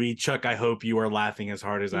that movie. Chuck, I hope you are laughing as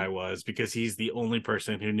hard as I was, because he's the only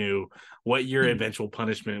person who knew what your eventual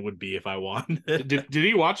punishment would be if I won. Did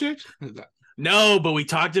he watch it? No, but we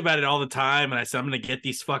talked about it all the time, and I said I'm gonna get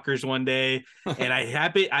these fuckers one day. And I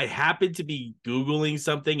happened to be Googling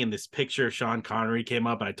something, and this picture of Sean Connery came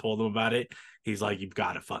up, and I told him about it. He's like, "You've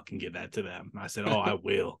got to fucking give that to them." I said, "Oh, I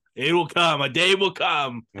will. It will come. A day will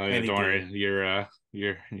come." Oh yeah, don't worry.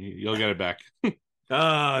 You'll get it back.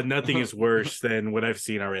 Nothing is worse than what I've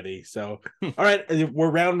seen already. So, all right,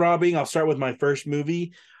 we're round robbing. I'll start with my first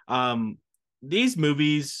movie. These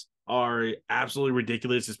movies are absolutely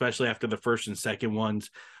ridiculous, especially after the first and second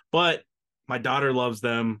ones. But my daughter loves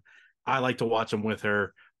them. I like to watch them with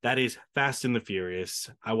her. That is Fast and the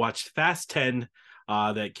Furious. I watched Fast 10.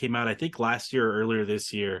 That came out, I think, last year or earlier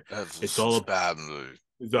this year. It's all about family.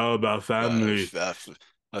 It's all about family.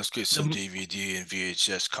 Let's get some DVD and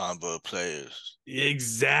VHS combo players.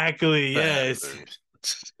 Exactly. Yes.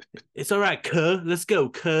 It's all right, cuh. Let's go,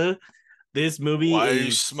 cuh. This movie. Why are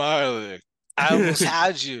you smiling? I almost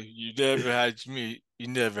had you. You never had me. You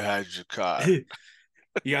never had your car. You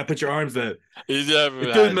gotta put your arms up. You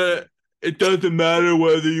never. It doesn't matter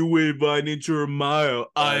whether you win by an inch or a mile.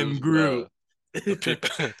 I'm Groot.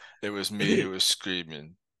 It was me who was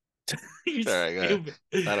screaming. All right,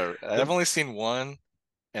 I've only seen 1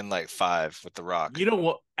 and like 5 with The Rock. You know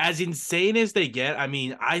what? As insane as they get, I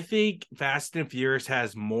mean, I think Fast and Furious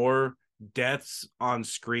has more deaths on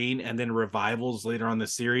screen and then revivals later on the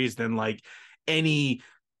series than like any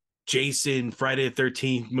Jason, Friday the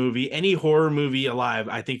 13th movie, any horror movie alive.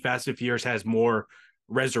 I think Fast and Furious has more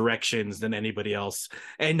resurrections than anybody else,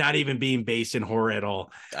 and not even being based in horror at all.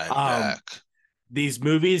 I'm back. These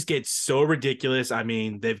movies get so ridiculous. I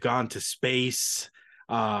mean, they've gone to space.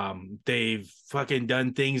 They've fucking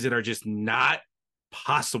done things that are just not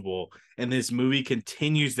possible. And this movie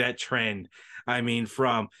continues that trend. I mean,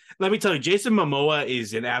 let me tell you, Jason Momoa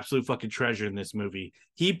is an absolute fucking treasure in this movie.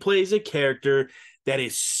 He plays a character that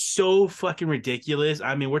is so fucking ridiculous.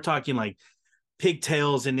 I mean, we're talking like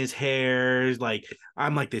pigtails in his hair. Like,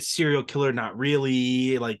 I'm like this serial killer, not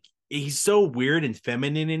really. Like, he's so weird and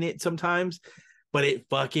feminine in it sometimes. But it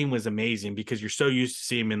fucking was amazing because you're so used to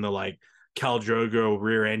seeing him in the like Khal Drogo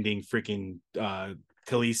rear-ending freaking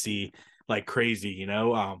Khaleesi like crazy, you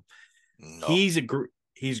know. No.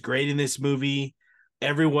 He's great in this movie.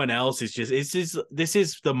 Everyone else is just this is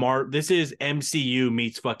MCU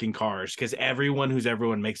meets fucking Cars, because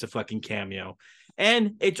everyone makes a fucking cameo,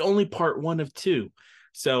 and it's only part 1 of 2.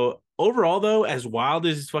 So overall, though, as wild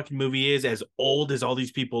as this fucking movie is, as old as all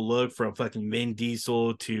these people look, from fucking Vin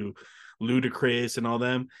Diesel to Ludacris and all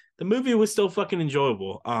them, the movie was still fucking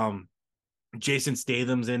enjoyable. Jason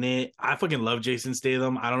Statham's in it. I fucking love Jason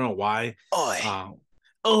Statham. I don't know why.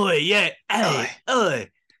 Yeah.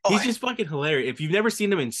 He's just fucking hilarious. If you've never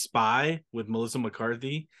seen him in Spy with Melissa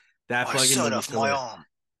McCarthy, that fucking shut off my arm.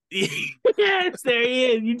 Yes, there he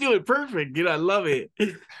is. You do it perfect, dude. I love it.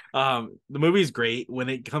 The movie's great. When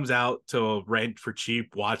it comes out to rent for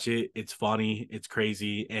cheap, watch it. It's funny. It's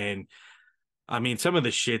crazy. And I mean, some of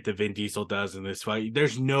the shit that Vin Diesel does in this fight,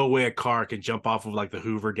 there's no way a car can jump off of like the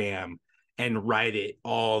Hoover Dam and ride it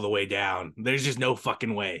all the way down. There's just no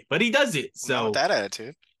fucking way. But he does it. So not with that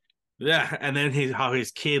attitude. Yeah, and then how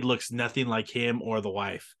his kid looks nothing like him or the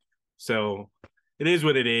wife. So it is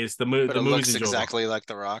what it is. The movie looks exactly like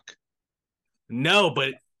The Rock. No,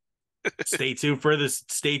 but stay tuned for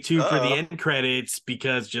the end credits,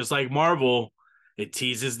 because just like Marvel, it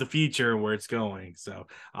teases the future where it's going. So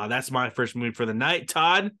that's my first movie for the night.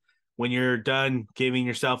 Todd, when you're done giving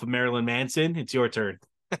yourself a Marilyn Manson, it's your turn.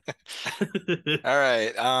 All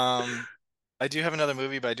right. I do have another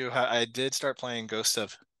movie, but I did start playing Ghost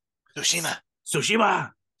of Tsushima.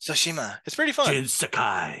 It's pretty fun. Jin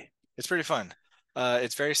Sakai. It's pretty fun.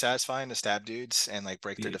 It's very satisfying to stab dudes and like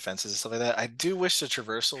break their defenses and stuff like that. I do wish the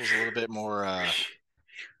traversal was a little bit more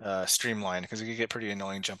streamlined because it could get pretty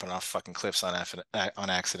annoying jumping off fucking cliffs on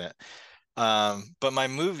accident. But my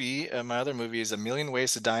other movie is A Million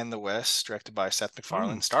Ways to Die in the West, directed by Seth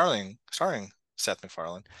MacFarlane, starring Seth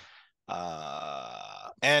MacFarlane.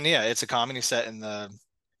 And yeah, it's a comedy set in the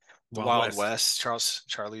Wild West.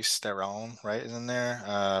 Charlize Theron, right, is in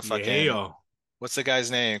there. What's the guy's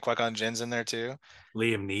name? Qui-Gon Jinn's in there too.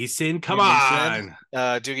 Liam Neeson. Come on.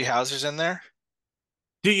 Doogie Howser's in there.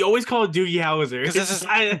 Dude, you always call it Doogie Howser. Because this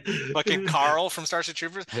is fucking Carl from Starship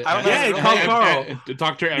Troopers. I don't know. Carl.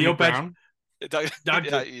 Dr. Emmett Brown.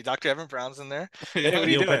 Dr. Evan Brown's in there.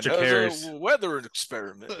 Neil Patrick Harris. Weather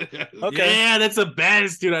experiment. Okay. Yeah, that's the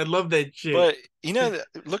best, dude. I love that shit. But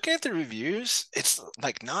looking at the reviews, it's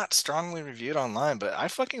like not strongly reviewed online, but I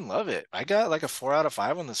fucking love it. I got like a 4 out of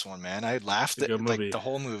 5 on this one, man. I laughed at like the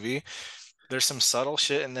whole movie. There's some subtle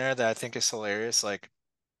shit in there that I think is hilarious. Like,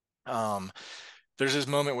 there's this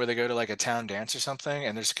moment where they go to like a town dance or something,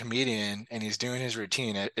 and there's a comedian and he's doing his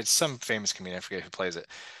routine. It's some famous comedian, I forget who plays it.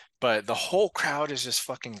 But the whole crowd is just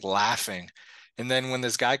fucking laughing. And then when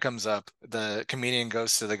this guy comes up, the comedian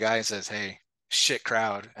goes to the guy and says, "Hey, shit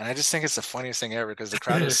crowd." And I just think it's the funniest thing ever because the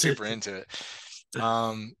crowd is super into it.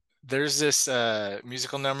 There's this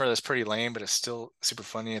musical number that's pretty lame, but it's still super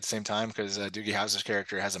funny at the same time because Doogie Howser's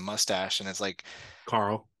character has a mustache, and it's like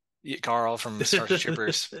Carl from Starship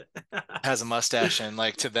Troopers has a mustache, and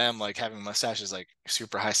like to them, like having a mustache is like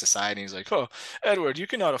super high society. He's like, "Oh, Edward, you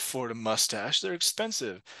cannot afford a mustache; they're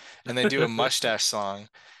expensive." And they do a mustache song,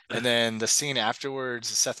 and then the scene afterwards,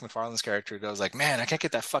 Seth MacFarlane's character goes like, "Man, I can't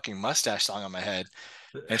get that fucking mustache song on my head."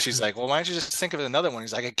 And she's like, "Well, why don't you just think of another one?"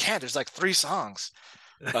 He's like, "I can't. There's like 3 songs."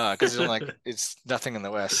 Because it's nothing in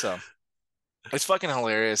the West, so it's fucking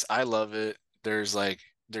hilarious. I love it. There's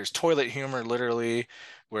toilet humor literally,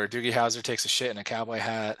 where Doogie Howser takes a shit in a cowboy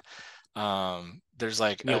hat. There's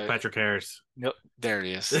like Neil Patrick Harris. Nope, there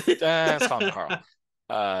he is. Let's call him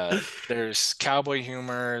Carl. There's cowboy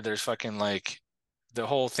humor. There's fucking like the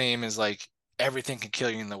whole theme is like everything can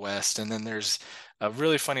kill you in the West, and then there's a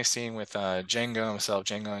really funny scene with Django himself,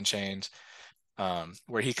 Django Unchained.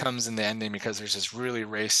 Where he comes in the ending because there's this really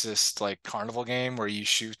racist like carnival game where you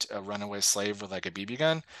shoot a runaway slave with like a BB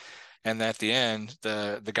gun, and at the end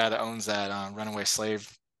the guy that owns that runaway slave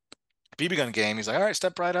BB gun game, he's like, "All right,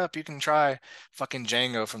 step right up, you can try." Fucking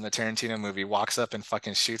Django from the Tarantino movie walks up and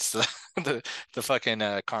fucking shoots the fucking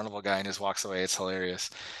carnival guy and just walks away. It's hilarious.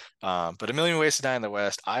 But A Million Ways to Die in the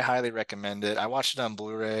West, I highly recommend it. I watched it on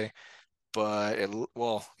Blu-ray. But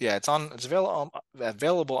it's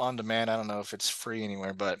available on demand. I don't know if it's free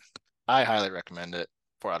anywhere, but I highly recommend it.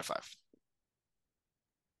 4 out of 5.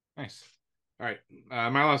 Nice. All right.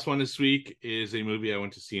 My last one this week is a movie I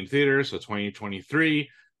went to see in theater. So 2023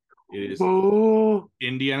 is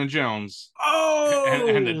Indiana Jones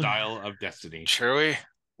and the Dial of Destiny. Chewie?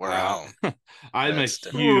 Wow. I'm a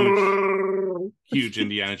huge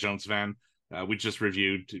Indiana Jones fan. We just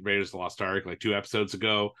reviewed Raiders of the Lost Ark like 2 episodes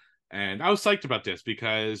ago. And I was psyched about this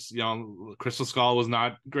because, Crystal Skull was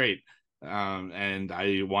not great. And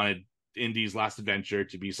I wanted Indy's last adventure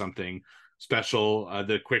to be something special.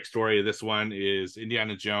 The quick story of this one is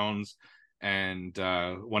Indiana Jones and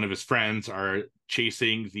one of his friends are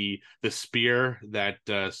chasing the spear that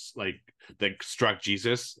struck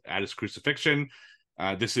Jesus at his crucifixion.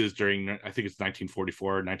 This is during, I think it's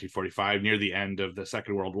 1944, 1945, near the end of the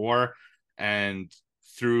Second World War. And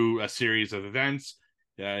through a series of events,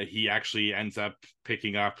 he actually ends up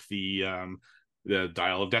picking up the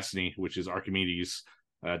Dial of Destiny, which is Archimedes'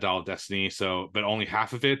 Dial of Destiny. So, but only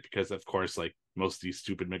half of it, because of course, like most of these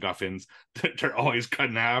stupid MacGuffins, they're always cut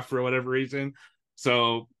in half for whatever reason.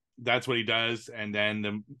 So that's what he does, and then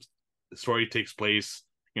the story takes place,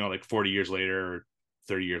 like 40 years later or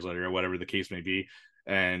 30 years later or whatever the case may be.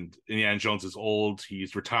 And Indiana Jones is old;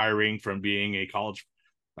 he's retiring from being a college,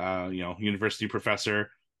 university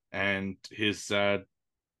professor, and his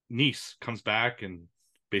niece comes back and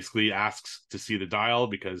basically asks to see the dial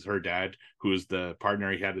because her dad, who is the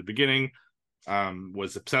partner he had at the beginning,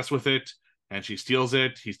 was obsessed with it, and she steals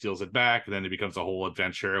it. He steals it back, and then it becomes a whole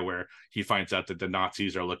adventure where he finds out that the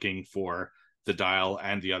Nazis are looking for the dial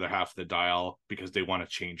and the other half of the dial because they want to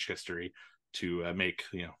change history to make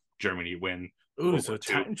Germany win. Ooh, so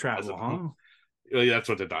time travel, huh? That's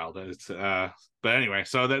what the dial does. But anyway,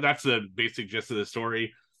 so that's the basic gist of the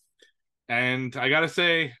story. And I gotta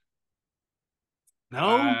say, no,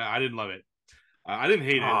 I didn't love it. I didn't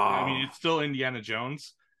hate it. I mean, it's still Indiana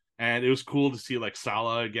Jones, and it was cool to see like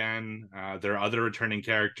Sallah again. There are other returning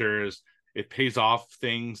characters. It pays off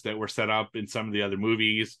things that were set up in some of the other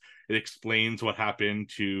movies. It explains what happened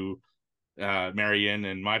to Marion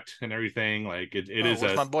and Mutt and everything. Like it is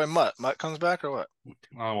my boy Mutt. Mutt comes back or what?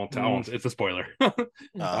 I won't tell. It's a spoiler.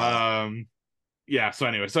 Yeah. So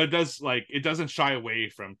anyway, so it doesn't shy away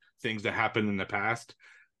from things that happened in the past.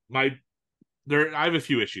 I have a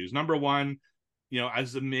few issues. Number one,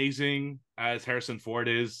 as amazing as Harrison Ford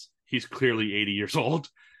is, he's clearly 80 years old.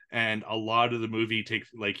 And a lot of the movie takes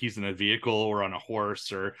like he's in a vehicle or on a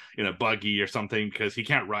horse or in a buggy or something because he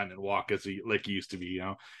can't run and walk as he used to be,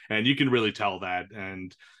 and you can really tell that.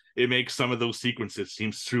 And it makes some of those sequences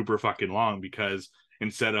seem super fucking long because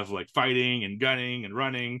instead of like fighting and gunning and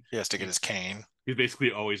running, he has to get his cane. He's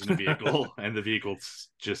basically always in a vehicle and the vehicles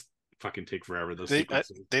just fucking take forever. They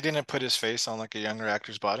didn't put his face on like a younger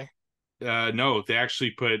actor's body. No, they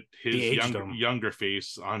actually put his younger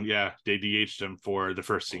face on. Yeah, they de-aged him for the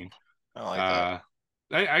first scene. I like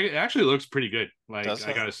that. It actually looks pretty good. Like Does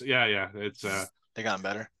I gotta, yeah. It's they gotten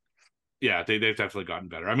better. Yeah, they've definitely gotten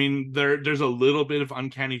better. I mean, there's a little bit of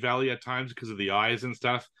uncanny valley at times because of the eyes and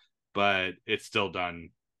stuff, but it's still done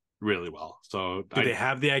really well. So they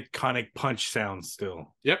have the iconic punch sound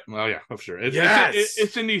still? Yep. Oh yeah, for sure. It's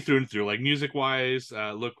indie through and through, like music wise,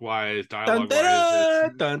 look wise, dialogue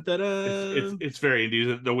wise. It's very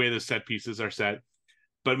indie. The way the set pieces are set.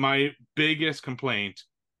 But my biggest complaint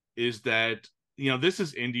is that this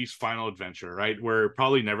is Indy's final adventure, right? We're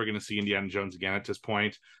probably never going to see Indiana Jones again at this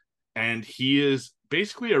point, and he is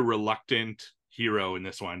basically a reluctant hero in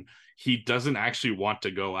this one. He doesn't actually want to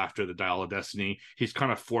go after the Dial of Destiny. He's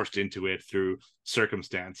kind of forced into it through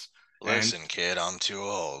circumstance. Listen, kid, I'm too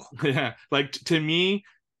old. Yeah, like to me,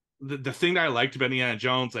 the thing that I liked about Indiana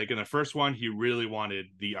Jones, like in the first one, he really wanted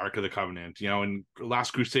the Ark of the Covenant. In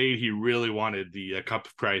Last Crusade, he really wanted the Cup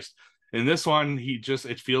of Christ. In this one,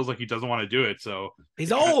 it feels like he doesn't want to do it. So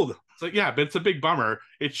he's old. It's like, yeah, but it's a big bummer.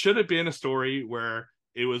 It should have been a story where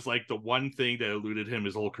it was like the one thing that eluded him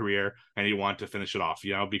his whole career and he wanted to finish it off,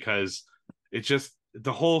 because it just,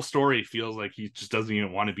 the whole story feels like he just doesn't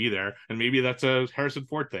even want to be there. And maybe that's a Harrison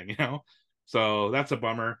Ford thing, So that's a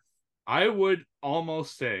bummer. I would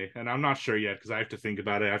almost say, and I'm not sure yet because I have to think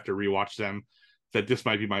about it, I have to rewatch them, that this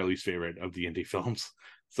might be my least favorite of the indie films.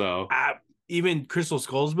 So even Crystal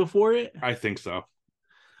Skulls before it? I think so.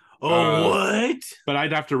 Oh, what? But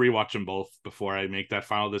I'd have to rewatch them both before I make that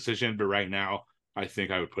final decision. But right now, I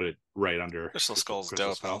think I would put it right under Crystal Skull's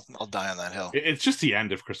dope. I'll die on that hill. It's just the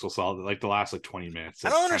end of Crystal Skull, like the last 20 minutes. I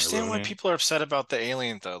don't understand why people are upset about the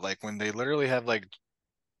alien though. Like when they literally have like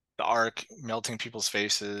the Ark melting people's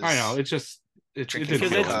faces. I know, because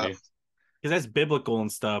that's biblical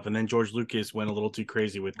and stuff. And then George Lucas went a little too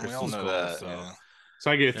crazy with Crystal Skull.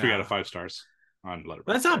 So I gave it 3 out of 5 stars on Letterboxd.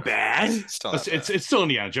 That's not bad. It's still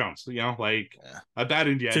Indiana Jones. A bad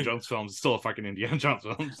Indiana Jones film is still a fucking Indiana Jones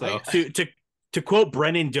film. So to quote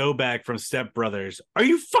Brendan Doback from Step Brothers, "Are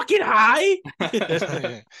you fucking high?"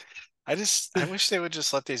 I wish they would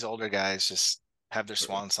just let these older guys just have their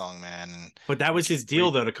swan song, man. But that was his deal,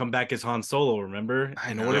 though, to come back as Han Solo. Remember,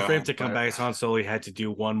 in order for him to come back as Han Solo, he had to do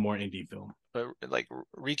one more indie film. But like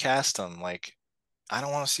recast him. Like I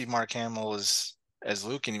don't want to see Mark Hamill as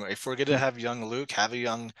Luke anymore. If we're gonna have young Luke, have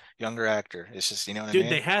a younger actor. It's just what I mean.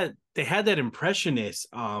 They had that impressionist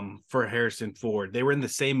for Harrison Ford. They were in the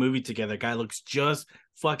same movie together. Guy looks just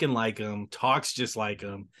fucking like him, talks just like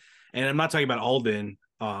him. And I'm not talking about Alden,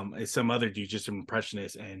 it's some other dude, just an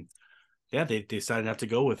impressionist. And yeah, they decided not to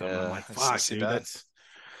go with him. I'm like, fuck, dude, that's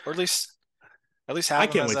or at least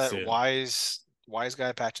have him as that wise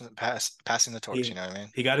guy passing the torch. You know what I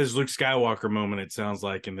mean? He got his Luke Skywalker moment, it sounds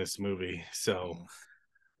like, in this movie. So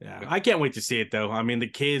yeah, I can't wait to see it though. I mean, the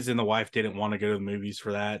kids and the wife didn't want to go to the movies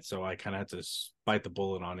for that, so I kind of had to bite the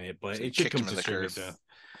bullet on it. But it should come to streaming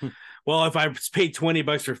though. Well, if I paid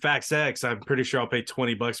 $20 for Fax X, I'm pretty sure I'll pay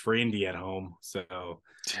 $20 for Indie at home. So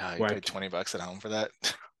yeah, you paid $20 at home for that.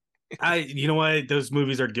 You know what? Those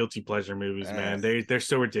movies are guilty pleasure movies, man. They're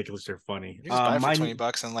so ridiculous. They're funny. You just buy for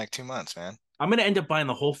 $20 in like 2 months, man. I'm gonna end up buying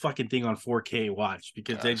the whole fucking thing on 4K watch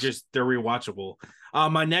because they're rewatchable.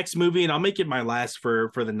 My next movie, and I'll make it my last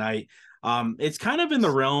for the night. It's kind of in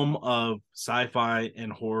the realm of sci-fi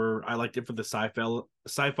and horror. I liked it for the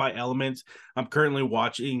sci-fi elements. I'm currently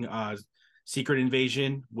watching Secret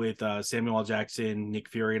Invasion with Samuel L. Jackson, Nick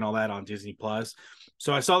Fury, and all that on Disney Plus.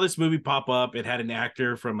 So I saw this movie pop up. It had an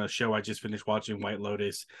actor from a show I just finished watching, White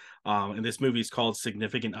Lotus. And this movie is called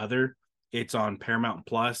Significant Other. It's on Paramount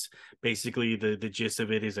Plus. Basically, the gist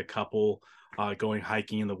of it is a couple going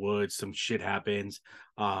hiking in the woods. Some shit happens.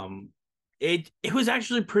 It was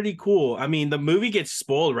actually pretty cool. I mean, the movie gets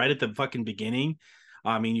spoiled right at the fucking beginning.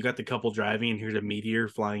 I mean, you got the couple driving, and here's a meteor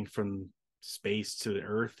flying from space to the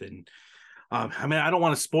Earth, and I mean, I don't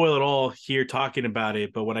want to spoil it all here talking about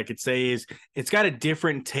it, but what I could say is it's got a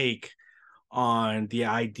different take on the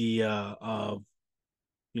idea of,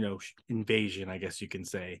 you know, invasion, I guess you can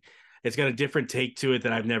say. It's got a different take to it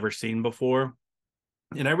that I've never seen before.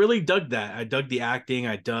 And I really dug that. I dug the acting.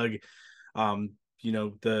 I dug, you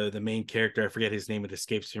know, the main character. I forget his name. It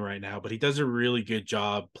escapes me right now, but he does a really good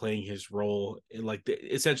job playing his role, like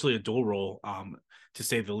essentially a dual role, to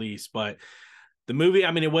say the least. But the movie,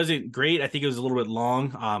 I mean, it wasn't great. I think it was a little bit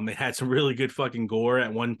long. It had some really good fucking gore.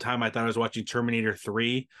 At one time, I thought I was watching Terminator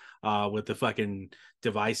 3 with the fucking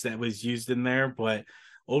device that was used in there. But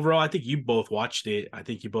overall, I think you both watched it. I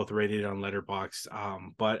think you both rated it on Letterboxd.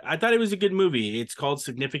 But I thought it was a good movie. It's called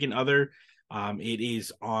Significant Other. It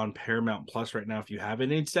is on Paramount Plus right now if you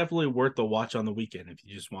haven't. It's definitely worth a watch on the weekend if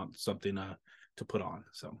you just want something to put on.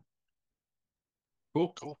 So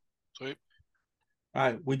cool. Sweet. All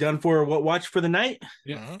right, we done for what watch for the night?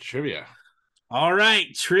 Yeah, trivia. All right,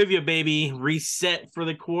 trivia, baby. Reset for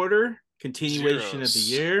the quarter. Continuation of the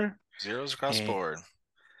year. Zeros across the board.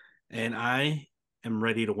 And I am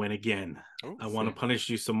ready to win again. Ooh, I want to punish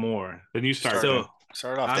you some more. Then you start. So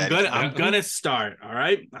start off. I'm gonna start. All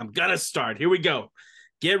right, I'm gonna start. Here we go.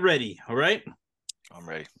 Get ready. All right. I'm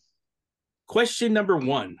ready. Question number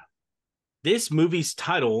 1. This movie's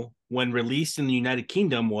title, when released in the United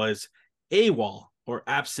Kingdom, was AWOL, or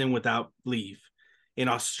Absent Without Leave. In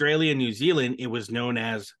Australia and New Zealand, it was known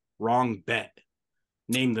as Wrong Bet.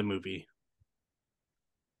 Name the movie.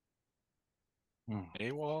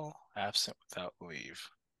 AWOL, Absent Without Leave.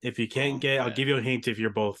 If you can't get, I'll give you a hint if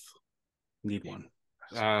you're both need one.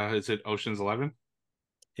 Is it Ocean's 11?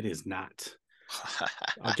 It is not.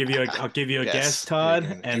 I'll give you a guess,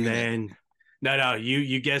 Todd, and then no,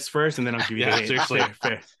 you guess first, and then I'll give you the hint. Seriously.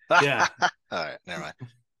 Fair. Yeah. All right, never mind.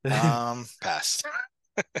 Pass.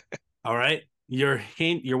 All right. Your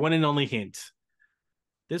one and only hint.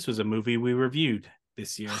 This was a movie we reviewed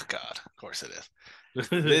this year. Oh God, of course it is.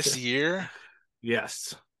 This year?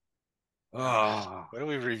 Yes. Oh, what do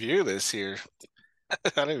we review this year? I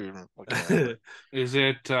don't even remember. Is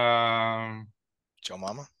it Joe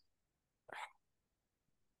Mama?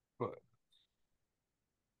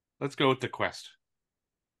 Let's go with The Quest.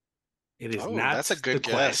 It is not. That's a good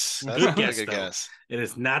guess. That's good a guess, good guess. It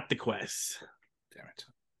is not The Quest. Damn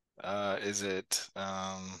it. Is it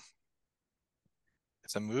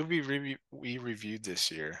it's a movie we reviewed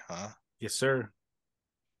this year, huh? Yes, sir.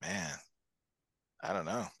 Man, I don't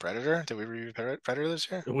know. Predator? Did we review Predator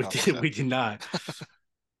this year? We did not.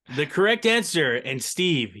 The correct answer, and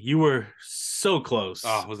Steve, you were so close.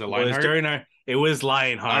 Oh, was it Lionheart? It was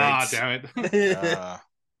Lionheart. Ah, damn it.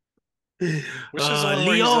 Which is the one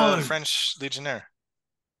where he's a French legionnaire?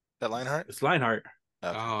 That Lionheart? It's Lionheart.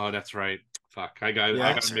 Okay. Oh, that's right. Fuck, I got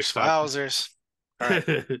mixed up. Wowzers. All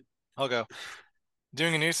right, I'll go.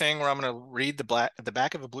 Doing a new thing where I'm going to read the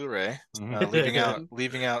back of a Blu-ray,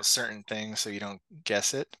 leaving out certain things so you don't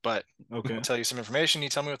guess it. But okay, I'll tell you some information. You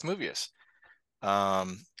tell me what the movie is.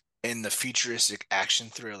 In the futuristic action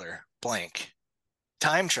thriller blank,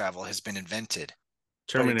 time travel has been invented.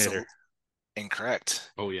 Terminator.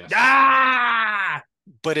 Incorrect. Oh yes. Ah!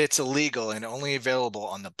 But it's illegal and only available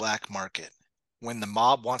on the black market. When the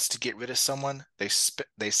mob wants to get rid of someone, they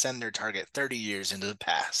send their target 30 years into the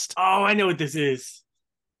past. Oh, I know what this is.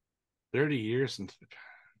 30 years into the past.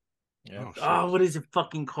 Yeah. Oh, what is it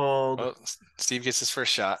fucking called? Well, Steve gets his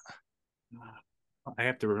first shot. I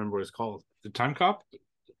have to remember what it's called. The Time Cop?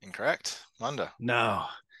 Incorrect. Mondo. No.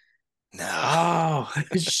 No. Oh,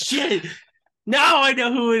 shit. Now I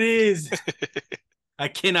know who it is. I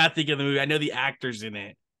cannot think of the movie. I know the actors in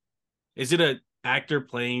it. Is it an actor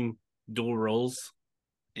playing dual roles?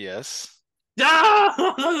 Yes.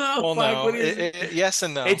 Oh, well, no. Yes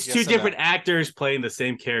and no. It's two different actors playing the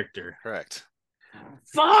same character. Correct.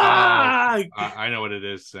 Fuck! I know what it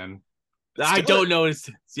is then. I don't know.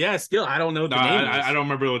 Still, I don't know the name. I don't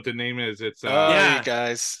remember what the name is. It's you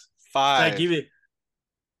guys. 5. I give it.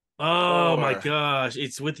 Oh 4, my gosh!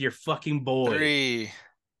 It's with your fucking boy. 3.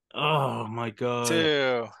 Oh my god.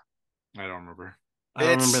 2. I don't remember. I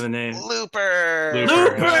don't remember the name. Looper.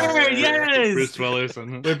 Yes. Bruce Willis.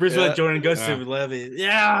 Bruce Willis, Jordan goes to 11.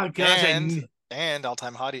 Yeah, gosh. And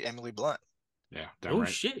all-time hottie Emily Blunt. Yeah. Oh, right.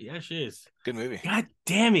 Shit. Yeah, she is. Good movie. God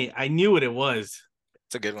damn it. I knew what it was.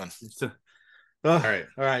 It's a good one. All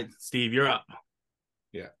right, Steve, you're up.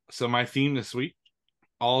 Yeah. So my theme this week,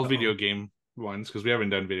 all video game ones, because we haven't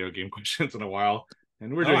done video game questions in a while.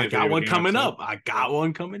 And we're doing I got one coming up. I got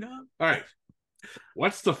one coming up. All right.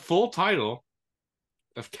 What's the full title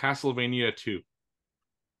of Castlevania 2?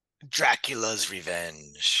 Dracula's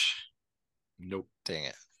Revenge. Nope. Dang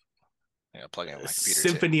it. I gotta plug in my computer.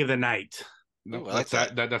 Symphony of the Night. No, nope,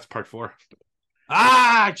 that's part 4.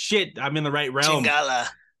 Ah, shit. I'm in the right realm. Chingala.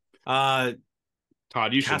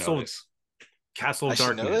 Todd, you should know this. Castle of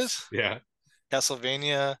Darkness. Know this? Yeah.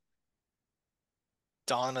 Castlevania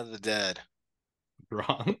Dawn of the Dead.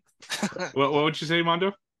 Wrong. what would you say,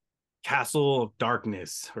 Mondo? Castle of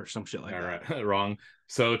Darkness or some shit like that. All right. Wrong.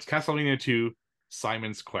 So it's Castlevania 2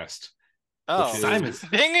 Simon's Quest. Oh, Simon's.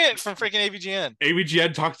 Dang it, from freaking AVGN.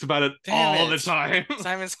 AVGN talks about it all the time.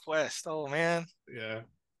 Simon's Quest. Oh, man. Yeah.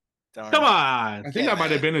 Darn. Come on. I think that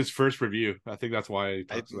might have been his first review. I think that's why.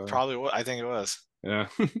 I think it was. Yeah.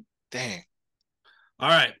 Dang. All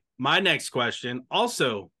right. My next question,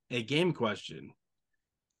 also a game question.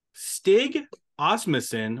 Stig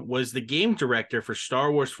Asmussen was the game director for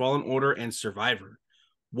Star Wars Fallen Order and Survivor.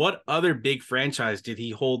 What other big franchise did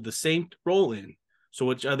he hold the same role in? So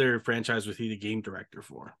which other franchise was he the game director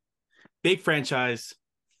for? Big franchise.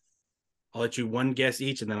 I'll let you one guess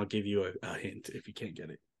each, and then I'll give you a hint if you can't get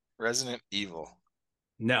it. Resident Evil.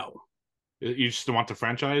 No. You just want the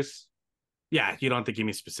franchise? Yeah, you don't have to give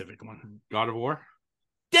me a specific one. God of War?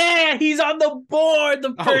 Damn, he's on the board.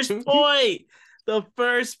 The first point. The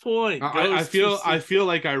first point. I feel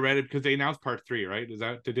like I read it because they announced part 3, right? Is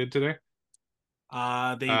that what they did today?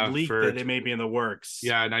 They leaked that it may be in the works.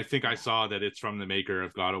 Yeah, and I think I saw that it's from the maker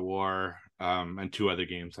of God of War, and 2 other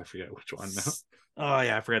games. I forget which one now. Oh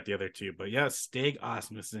yeah, I forgot the other 2, but yeah, Stig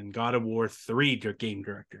Asmussen, God of War 3 game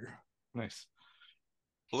director. Nice.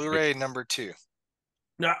 Blu-ray number 2.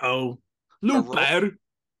 Looper.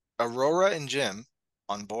 Aurora and Jim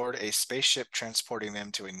on board a spaceship transporting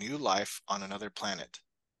them to a new life on another planet.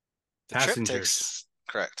 The Passengers. Trip takes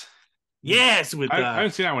correct. Yes, with I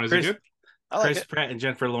haven't seen that one. Is it good? Chris Pratt and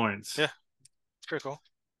Jennifer Lawrence. Yeah, it's pretty cool.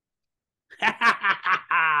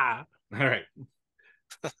 All right.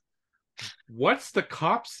 What's the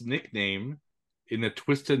cop's nickname in the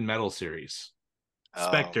Twisted Metal series?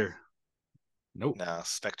 Spectre. Nope. No,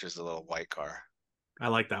 Spectre's the little white car. I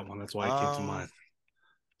like that one. That's why it came to mind.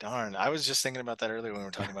 Darn, I was just thinking about that earlier when we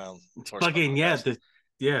were talking about fucking the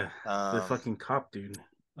fucking cop dude.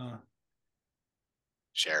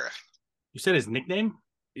 Sheriff. You said his nickname?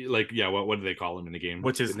 Like, yeah, what do they call him in the game?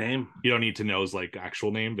 What's his name? You don't need to know his like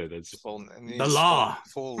actual name, but it's the law.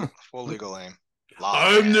 Full legal name.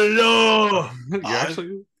 I'm the law.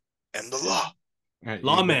 Actually am the law. Right,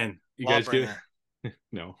 Lawman. You guys give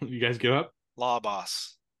no. You guys give up? Law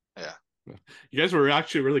boss. Yeah. You guys were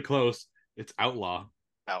actually really close. It's outlaw.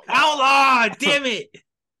 Outlaw! Damn it!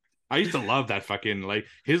 I used to love that fucking like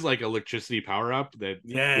his like electricity power up that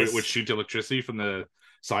would shoot electricity from the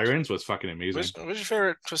sirens was fucking amazing. What's your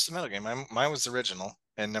favorite Twisted Metal game? Mine was the original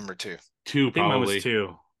and number 2. 2 probably. Mine was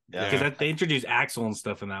 2. Yeah, because they introduced Axel and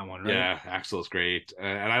stuff in that one, right? Yeah, Axel's great,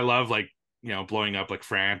 and I love like blowing up like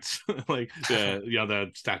France, like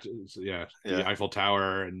the statues, the Eiffel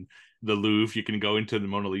Tower and the Louvre. You can go into the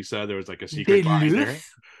Mona Lisa. There was like a secret behind there.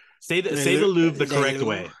 Say the Louvre the correct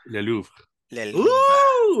way. Le Louvre.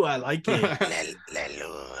 Ooh, I like it.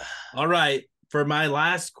 All right. For my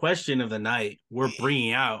last question of the night, we're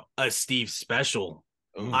bringing out a Steve special.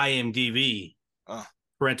 IMDb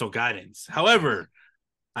parental guidance. However,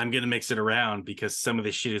 I'm going to mix it around because some of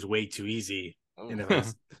this shit is way too easy. And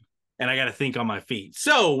I got to think on my feet.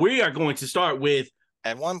 So we are going to start with.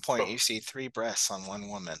 At one point, you see 3 breasts on one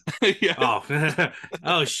woman.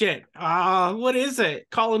 Oh, shit. What is it?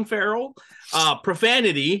 Colin Farrell.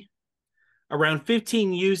 Profanity. Around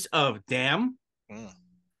 15 use of damn.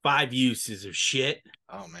 5 uses of shit.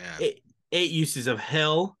 Oh, man. 8 uses of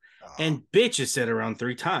hell. And bitch is said around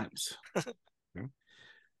 3 times.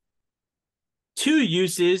 2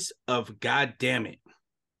 uses of God damn it.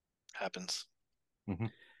 Happens. Mm-hmm.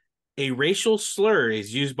 A racial slur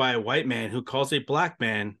is used by a white man who calls a black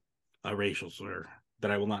man a racial slur that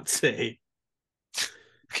I will not say.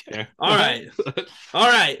 Okay. All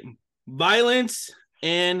right. Violence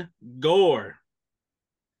and gore.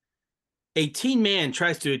 A teen man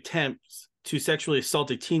tries to attempt to sexually assault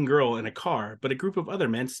a teen girl in a car, but a group of other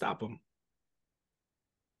men stop him.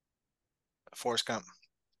 Forrest Gump.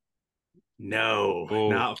 No,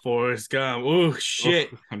 not Forrest Gump. Oh, shit.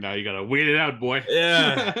 And now you got to wait it out, boy.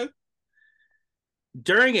 Yeah.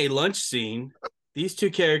 During a lunch scene,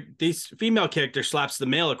 These female character slaps the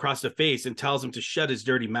male across the face and tells him to shut his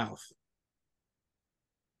dirty mouth.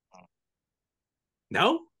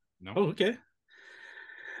 No? No. Oh, okay.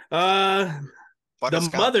 The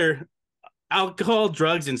mother, alcohol,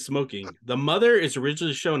 drugs, and smoking. The mother is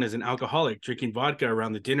originally shown as an alcoholic drinking vodka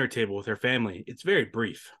around the dinner table with her family. It's very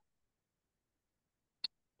brief.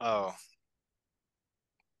 Oh.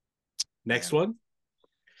 Next one.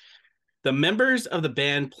 The members of the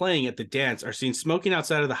band playing at the dance are seen smoking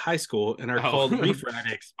outside of the high school and are called reefer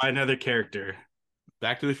addicts by another character.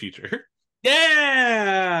 Back to the Future.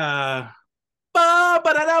 Yeah.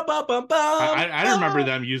 I remember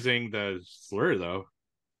them using the slur though.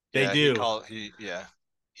 They do.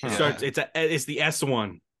 It's the S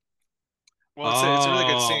one. Well, it's a really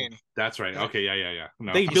good scene. That's right. Okay, yeah.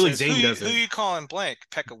 No. I think Billy Zane does it. Who you calling blank?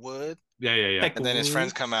 Peck of wood? Yeah. And then his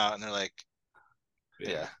friends come out and they're like,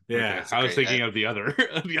 yeah. Okay. I was thinking of the other.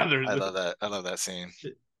 I love that scene.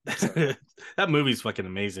 That movie's fucking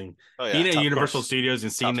amazing. Oh, yeah. Being at Universal Studios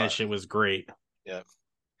and seeing that shit was great. Yep.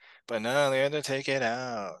 But no, they had to take it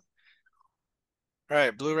out. All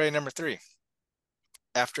right, Blu-ray number 3.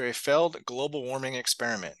 After a failed global warming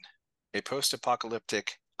experiment, a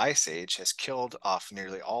post-apocalyptic ice age has killed off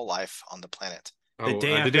nearly all life on the planet. The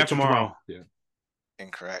day after tomorrow. Yeah.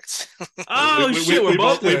 Incorrect. Oh, shit, we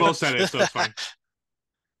both said it, so it's fine.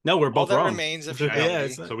 No, we're both wrong. All that remains of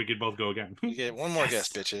humanity. So we could both go again. You get one more guess,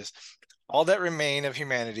 bitches. All that remain of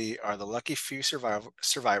humanity are the lucky few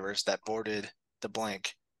survivors that boarded the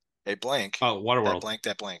blank. A blank. Oh, Waterworld.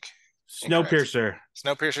 That blank. Snowpiercer.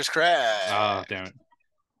 Snowpiercer's correct. Oh, damn it.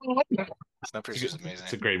 Snowpiercer's amazing.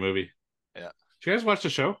 It's a great movie. Yeah. Did you guys watch the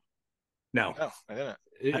show? No. No, I didn't.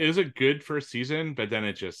 It was a good first season, but then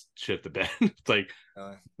it just shit the bed. It's like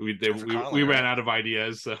we ran out of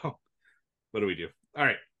ideas. So what do we do? All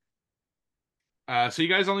right. So you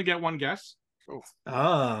guys only get one guess.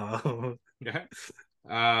 Oh. Yeah.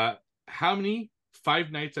 How many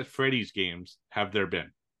Five Nights at Freddy's games have there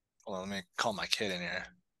been? Well, let me call my kid in here.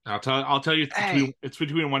 I'll tell you it's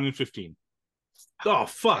between 1 and 15. Oh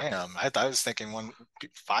fuck! Damn, I was thinking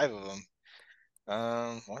 5 of them.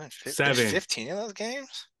 1 and 15. 7. There's 15 of those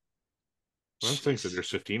games. I don't think so. There's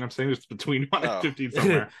 15. I'm saying it's between 1 and 15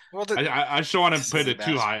 somewhere. Well, I just don't want to put it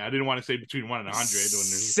too high. I didn't want to say between 1 and 100.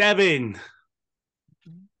 7.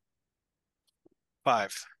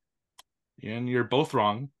 5. And you're both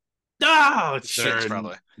wrong. Oh, it's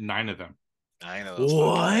probably 9 of them. 9 of those.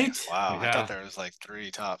 What? Wow, yeah. I thought there was like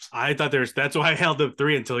 3 tops. I thought there was. That's why I held up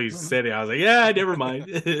 3 until he said it. I was like, yeah, never mind.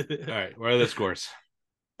 All right, what are the scores?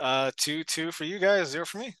 2 for you guys, 0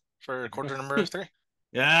 for me for quarter number 3.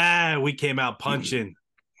 Yeah, we came out punching.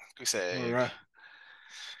 Goose egg. All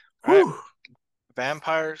right.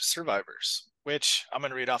 Vampire Survivors, which I'm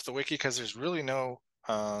gonna read off the wiki because there's really no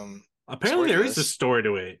apparently there is a story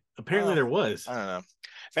to it. Apparently there was. I don't know.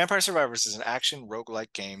 Vampire Survivors is an action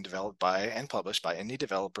roguelike game developed by and published by indie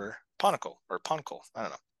developer Poncle. I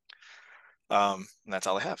don't know. And that's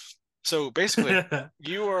all I have. So basically,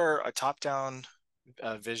 you are a top-down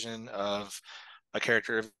vision of a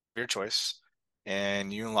character of your choice,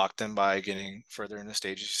 and you unlock them by getting further in the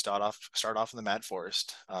stages. You start off in the Mad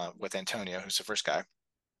Forest with Antonio, who's the first guy.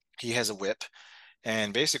 He has a whip,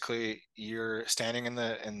 and basically you're standing in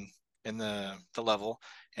the level,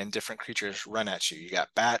 and different creatures run at you. You got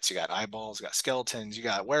bats, you got eyeballs, you got skeletons, you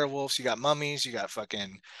got werewolves, you got mummies, you got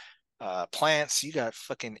fucking plants, you got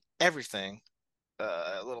fucking everything.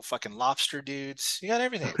 Little fucking lobster dudes, you got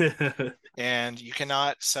everything. And you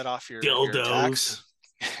cannot set off your attacks.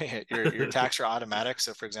 your attacks are automatic.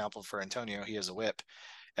 So for example, for Antonio, he has a whip.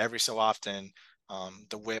 Every so often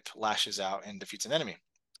the whip lashes out and defeats an enemy.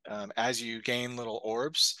 As you gain little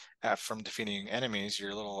orbs from defeating enemies,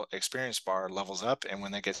 your little experience bar levels up, and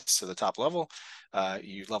when it gets to the top level,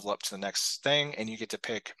 you level up to the next thing, and you get to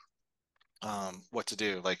pick what to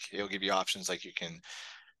do. Like it'll give you options, like you can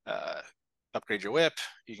upgrade your whip,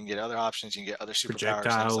 you can get other options, you can get other superpowers,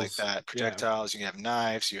 things like that. Projectiles, you can have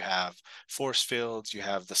knives, you have force fields, you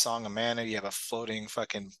have the Song of Mana, you have a floating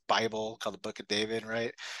fucking Bible called the Book of David,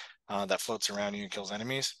 right? That floats around you and kills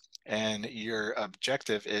enemies. And your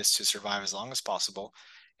objective is to survive as long as possible.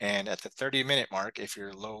 And at the 30-minute mark, if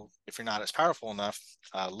you're not as powerful enough,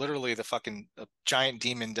 literally the giant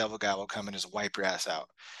demon devil guy will come and just wipe your ass out.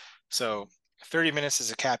 So 30 minutes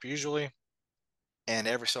is a cap usually. And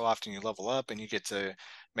every so often you level up and you get to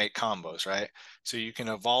make combos, right? So you can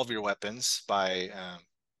evolve your weapons by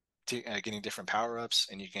getting different power-ups,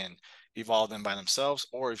 and you can evolve them by themselves,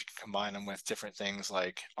 or if you can combine them with different things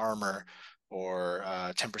like armor or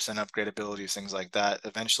 10% upgrade abilities, things like that.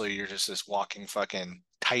 Eventually you're just this walking fucking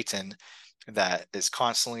titan, that is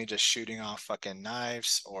constantly just shooting off fucking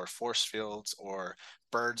knives or force fields or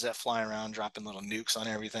birds that fly around dropping little nukes on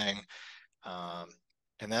everything.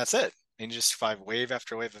 And that's it. And you just survive wave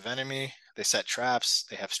after wave of enemy. They set traps.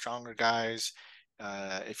 They have stronger guys.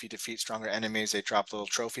 If you defeat stronger enemies, they drop little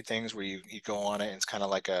trophy things where you go on it. And it's kind of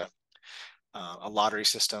like a lottery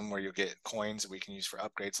system where you'll get coins that we can use for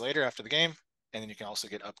upgrades later after the game. And then you can also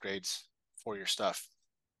get upgrades for your stuff.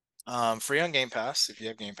 Free on Game Pass. If you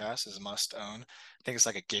have Game Pass, is a must own. I think it's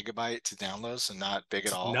like a gigabyte to download, so not big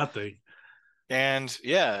at all. Nothing. And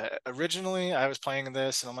yeah, originally I was playing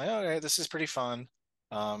this and I'm like, okay, this is pretty fun.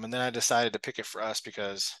 And then I decided to pick it for us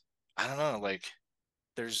because I don't know, like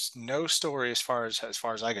there's no story as far as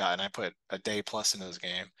I got, and I put a day plus into this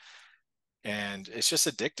game. And it's just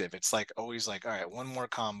addictive. It's like always like, all right, one more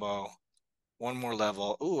combo, one more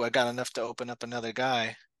level. Ooh, I got enough to open up another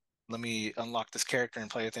guy. Let me unlock this character and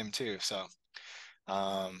play with him too. So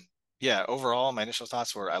yeah, overall my initial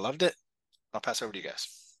thoughts were I loved it. I'll pass over to you guys.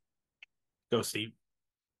 Go, Steve.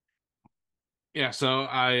 Yeah, so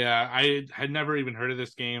I had never even heard of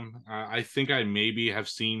this game. I think I maybe have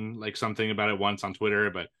seen like something about it once on Twitter,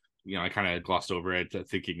 but I kind of glossed over it,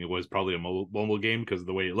 thinking it was probably a mobile game because of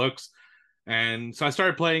the way it looks. And so I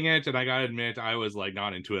started playing it, and I gotta admit, I was like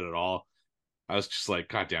not into it at all. I was just like,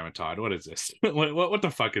 God damn it, Todd, what is this? what the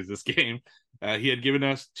fuck is this game? He had given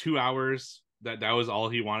us 2 hours. That was all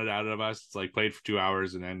he wanted out of us. It's like played for 2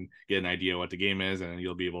 hours and then get an idea what the game is, and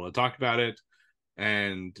you'll be able to talk about it.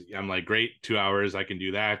 And I'm like, great, 2 hours, I can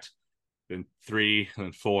do that. Then 3,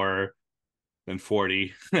 then 4, then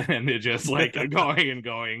 40, and it just like going and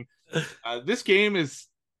going. This game is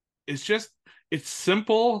just, it's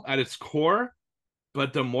simple at its core,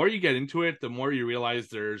 but the more you get into it, the more you realize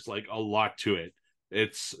there's like a lot to it.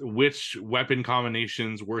 It's which weapon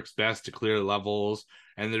combinations works best to clear levels,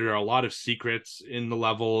 and there are a lot of secrets in the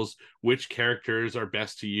levels, which characters are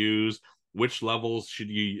best to use, which levels should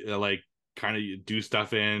you like kind of do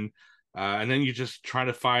stuff in, and then you just try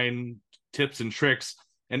to find tips and tricks.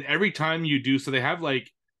 And every time you do, so they have like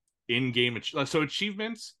in-game so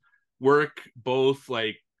achievements work both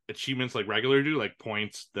like achievements like regular do, like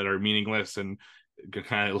points that are meaningless and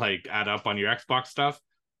kind of like add up on your Xbox stuff,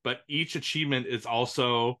 but each achievement is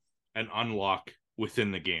also an unlock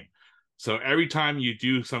within the game. So every time you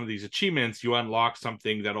do some of these achievements, you unlock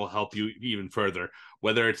something that'll help you even further,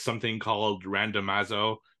 whether it's something called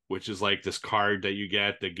Randomazo, which is like this card that you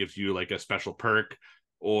get that gives you like a special perk,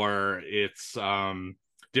 or it's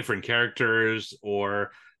different characters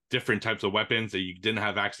or different types of weapons that you didn't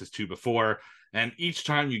have access to before. And each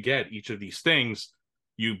time you get each of these things,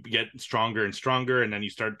 you get stronger and stronger, and then you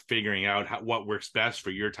start figuring out what works best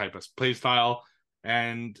for your type of play style.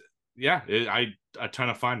 And yeah, a ton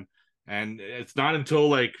of fun. And it's not until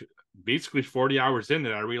like basically 40 hours in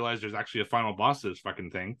that I realized there's actually a final boss to this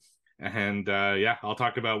fucking thing. And yeah, I'll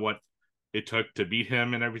talk about what it took to beat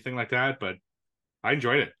him and everything like that. But I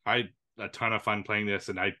enjoyed it. I had a ton of fun playing this,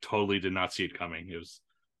 and I totally did not see it coming. It was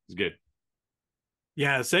good.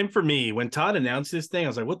 Yeah, same for me. When Todd announced this thing, I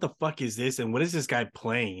was like, what the fuck is this? And what is this guy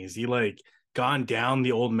playing? Is he like gone down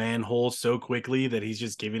the old man hole so quickly that he's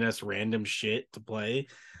just giving us random shit to play?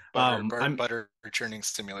 Butter churning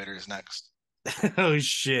simulator is next. Oh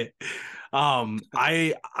shit.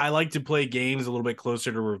 I like to play games a little bit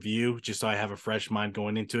closer to review just so I have a fresh mind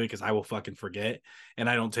going into it, because I will fucking forget, and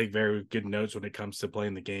I don't take very good notes when it comes to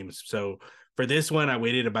playing the games. So for this one, I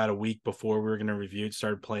waited about a week before we were going to review it,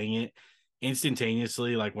 started playing it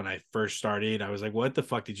instantaneously. Like when I first started, I was like, what the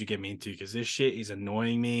fuck did you get me into? Because this shit is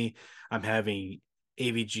annoying me. I'm having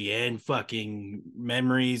AVGN fucking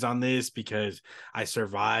memories on this because I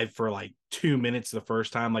survived for like 2 minutes the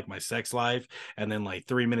first time, like my sex life, and then like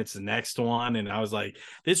 3 minutes the next one. And I was like,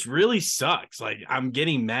 this really sucks. Like, I'm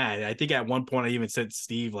getting mad. I think at one point I even said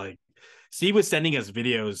Steve, like, Steve was sending us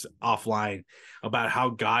videos offline about how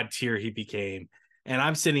God tier he became. And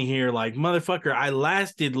I'm sitting here like, motherfucker, I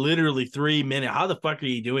lasted literally 3 minutes. How the fuck are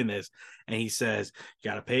you doing this? And he says, you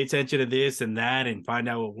got to pay attention to this and that and find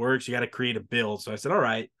out what works. You got to create a build. So I said, all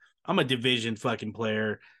right, I'm a division fucking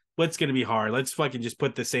player. What's going to be hard? Let's fucking just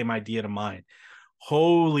put the same idea to mine.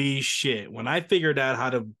 Holy shit. When I figured out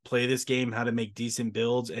how to play this game, how to make decent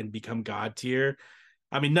builds and become God tier,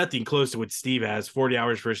 I mean, nothing close to what Steve has. 40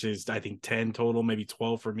 hours versus, I think, 10 total, maybe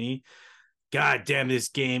 12 for me. God damn, this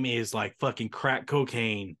game is like fucking crack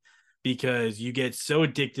cocaine, because you get so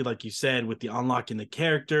addicted, like you said, with the unlocking the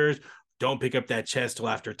characters. Don't pick up that chest till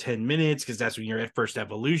after 10 minutes, because that's when your first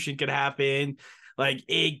evolution could happen. Like,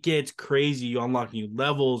 it gets crazy. You unlock new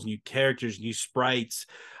levels, new characters, new sprites.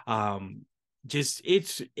 just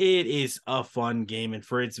it is a fun game, and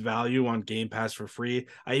for its value on Game Pass for free,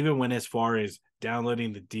 I even went as far as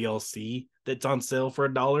downloading the DLC that's on sale for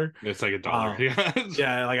 $1. It's like $1.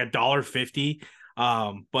 Yeah, like $1.50.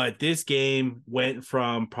 But this game went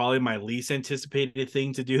from probably my least anticipated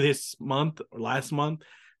thing to do this month or last month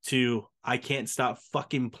to I can't stop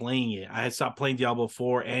fucking playing it. I had stopped playing Diablo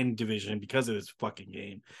 4 and Division because of this fucking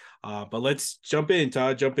game. But let's jump in,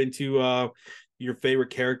 Todd. Jump into your favorite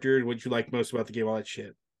character and what you like most about the game, all that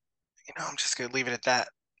shit. I'm just gonna leave it at that.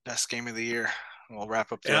 Best game of the year. We'll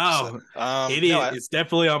wrap up the episode. It's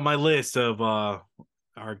definitely on my list of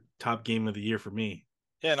our top game of the year for me.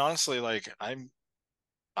 Yeah, and honestly, like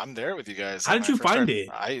I'm there with you guys. How did you find it?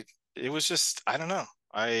 It was just I don't know.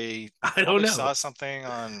 I don't know. Saw something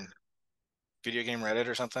on video game Reddit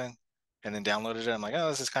or something, and then downloaded it. I'm like, oh,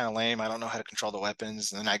 this is kind of lame. I don't know how to control the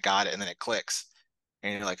weapons. And then I got it, and then it clicks,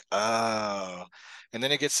 and you're like, oh. And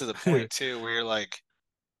then it gets to the point too where you're like,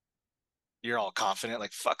 you're all confident,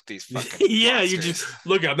 like fuck these fucking yeah. monsters. You just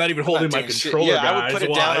look. I'm not even holding my controller. Yeah, I would put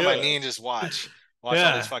it down on my knee and just watch all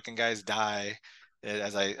these fucking guys die.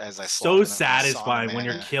 As I so satisfying when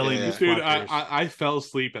you're killing these dude. I fell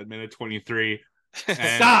asleep at minute 23 and,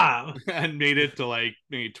 stop and made it to like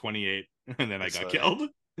maybe 28 and then I got killed.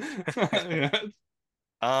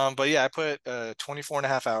 But yeah, I put 24 and a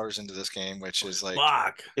half hours into this game, which is like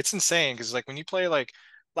it's insane because like when you play like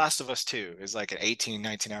Last of Us 2 is like an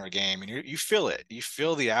 18-19 hour game and you feel it, you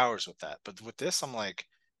feel the hours with that. But with this I'm like,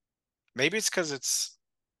 maybe it's because it's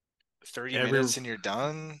 30 minutes and you're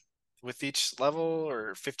done with each level,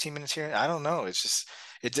 or 15 minutes here. I don't know. It's just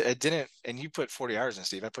it didn't. And you put 40 hours in,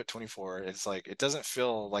 Steve. I put 24. It's like it doesn't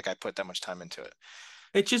feel like I put that much time into it.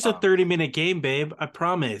 It's just a 30-minute game, babe. I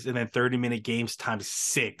promise. And then 30-minute games times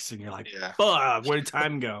 6, and you're like, fuck, where did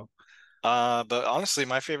time go? But honestly,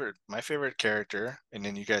 my favorite character, and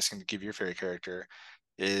then you guys can give your favorite character,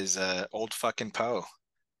 is old fucking Poe.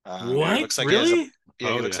 What? It looks like really? He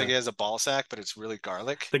looks like he has a ball sack, but it's really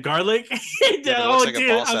garlic. The garlic? It looks like a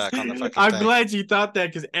ball sack on the fucking I'm thing. glad you thought that,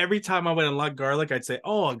 because every time I would unlock garlic, I'd say,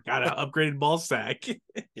 oh, I got an upgraded ball sack.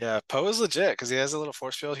 Yeah, Poe is legit because he has a little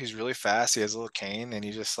force field. He's really fast. He has a little cane, and he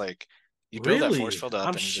just like you build that force field up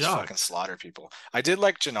and you just fucking slaughter people. I did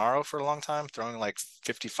like Gennaro for a long time, throwing like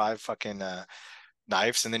 55 fucking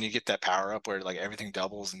knives, and then you get that power up where like everything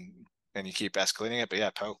doubles and you keep escalating it. But yeah,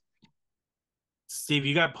 Poe. Steve,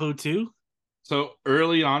 you got Poe too? So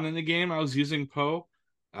early on in the game, I was using Poe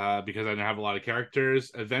because I didn't have a lot of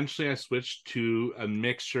characters. Eventually, I switched to a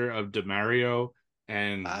mixture of Demario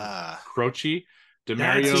and Croce.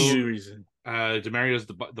 Demario's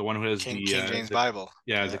the one who has King James Bible.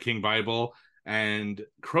 Yeah, the King Bible. And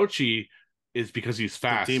Croce is because he's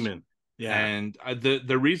fast. The demon. Yeah. And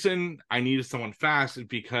the reason I needed someone fast is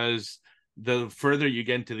because the further you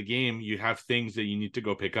get into the game, you have things that you need to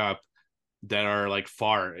go pick up that are like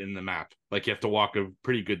far in the map. Like you have to walk a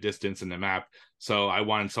pretty good distance in the map. So I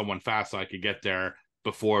wanted someone fast so I could get there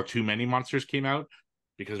before too many monsters came out,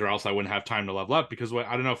 because or else I wouldn't have time to level up. Because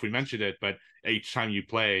I don't know if we mentioned it, but each time you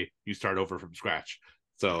play, you start over from scratch.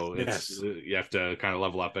 So you have to kind of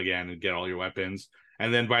level up again and get all your weapons.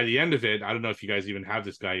 And then by the end of it, I don't know if you guys even have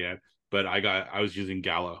this guy yet, but I was using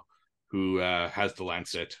Gallo, who has the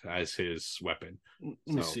lancet as his weapon.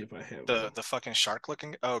 Let me see if I have the fucking shark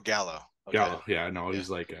looking. Oh, Gallo. Okay. Gallo, yeah, no,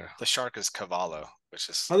 he's like the shark is Cavallo, which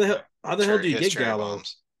is how the hell do you get Gallo?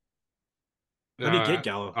 How do you get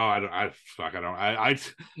Gallo? Oh, I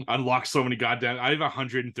unlocked so many goddamn. I have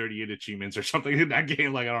 138 achievements or something in that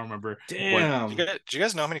game. Like I don't remember. Damn. Do you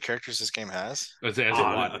guys know how many characters this game has? It's a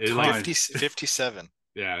lot. It's like 57.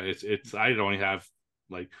 Yeah, it's. I only have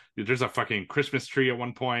like there's a fucking Christmas tree at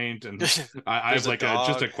one point, and I have like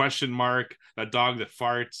just a question mark, a dog that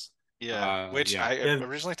farts. Yeah, which I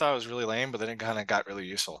originally thought was really lame, but then it kind of got really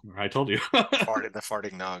useful. I told you. The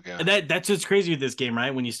farting dog. Yeah. And that's what's crazy with this game, right?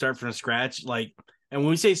 When you start from scratch, like, and when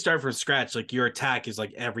we say start from scratch, like your attack is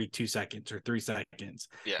like every 2 seconds or 3 seconds,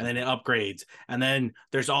 and then it upgrades. And then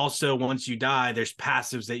there's also, once you die, there's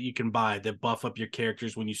passives that you can buy that buff up your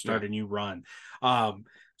characters when you start a new run.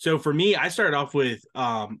 So for me, I started off with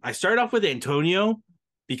Antonio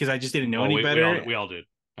because I just didn't know any better. We all did.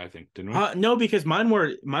 I think, didn't we? No, because mine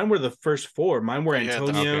were the first 4. Mine were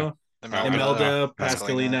Antonio, Imelda,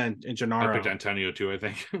 Pascalina, and Gennaro. I picked Antonio too, I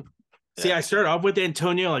think. See, I started off with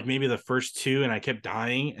Antonio, like maybe the first 2, and I kept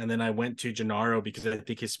dying, and then I went to Gennaro because I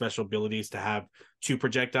think his special ability is to have 2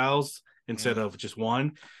 projectiles instead of just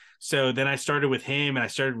 1. So then I started with him, and I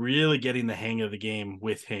started really getting the hang of the game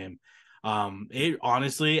with him. It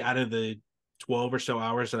honestly, out of the 12 or so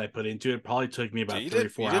hours that I put into it, probably took me about 3 or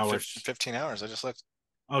 4 hours. 15 hours. I just looked.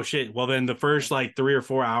 Oh shit. Well then the first like 3 or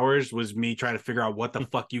 4 hours was me trying to figure out what the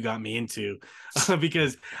fuck you got me into.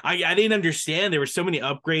 Because I didn't understand. There were so many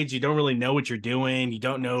upgrades. You don't really know what you're doing. You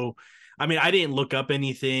don't know. I mean, I didn't look up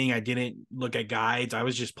anything. I didn't look at guides. I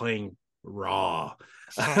was just playing raw.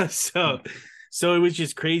 So it was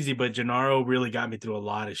just crazy, but Gennaro really got me through a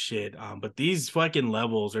lot of shit. But these fucking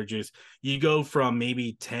levels are just, you go from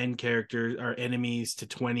maybe 10 characters or enemies to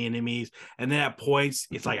 20 enemies, and then at points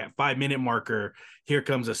it's like at 5-minute marker, here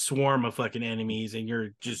comes a swarm of fucking enemies, and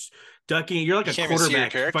you're just ducking. You're like a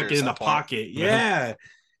quarterback fucking in the pocket. Yeah,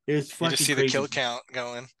 it's fucking. You just see crazy. the kill count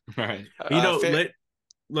going. Right.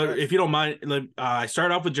 If you don't mind, I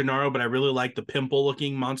start off with Gennaro, but I really like the pimple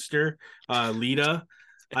looking monster, Lita.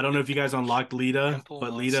 I don't know if you guys unlocked Lita, Pimple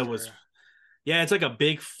but monster. Lita was, yeah, it's like a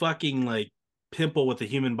big fucking like pimple with a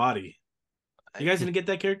human body. You guys didn't get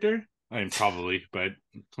that character? I mean, probably, but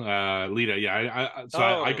Lita, yeah.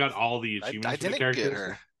 I got all the achievements. I didn't get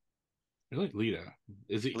her. I like Lita.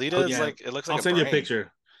 Is it Lita? Is like, it looks like. I'll send you a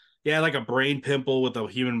picture. Yeah, like a brain pimple with a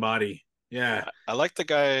human body. Yeah, I like the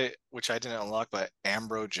guy, which I didn't unlock, but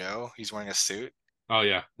Ambro Joe. He's wearing a suit. Oh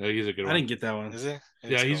yeah, he's a good one. I didn't get that one. Is he?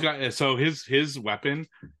 Yeah, he's got. So his weapon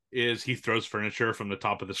is he throws furniture from the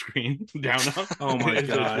top of the screen down. Oh my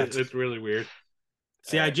god, it's really weird.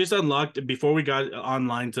 See, I just unlocked before we got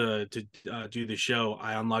online to do the show.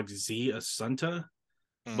 I unlocked Z Asunta,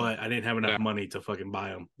 but I didn't have enough money to fucking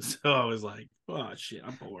buy them. So I was like, "Oh shit,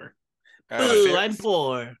 I'm poor." I'm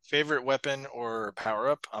poor. Favorite weapon or power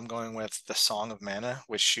up? I'm going with the Song of Mana,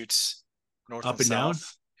 which shoots north up and down.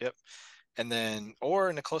 South. Yep. And then, or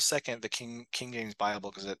in a close second, the King James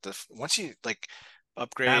Bible, because once you like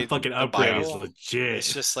upgrade, that fucking upgrade Bible, is legit.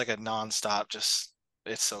 It's just like a nonstop.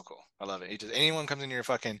 It's so cool. I love it. Anyone comes into your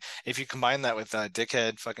fucking, if you combine that with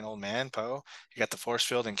dickhead fucking old man Poe, you got the force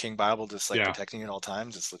field and King Bible just like protecting you at all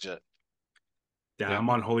times. It's legit. Yeah, I'm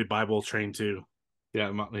on Holy Bible train too. Yeah,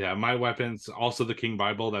 my weapons also the King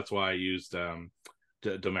Bible. That's why I used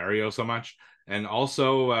Demario so much, and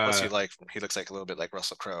also plus he looks like a little bit like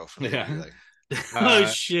Russell Crowe. Oh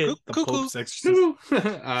shit! The Pope's exorcist.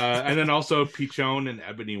 And then also Pichon and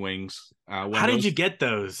Ebony Wings. How did you get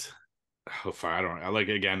those? Oh, I don't.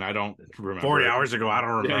 I don't remember. 40 hours ago, I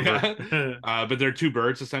don't remember. But they're two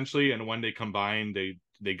birds essentially, and when they combine, they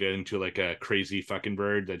get into like a crazy fucking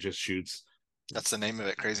bird that just shoots. That's the name of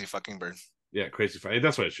it, crazy fucking bird. Yeah, crazy fucking.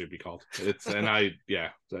 That's what it should be called.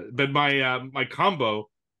 But my combo,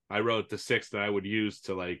 I wrote the 6 that I would use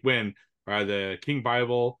to like win are the King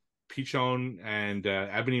Bible, Pichon, and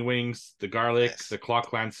Ebony Wings, the Garlic, the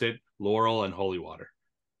Clock Lancet, Laurel, and Holy Water.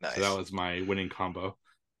 Nice. So that was my winning combo.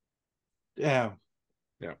 Yeah.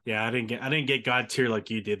 I didn't get God tier like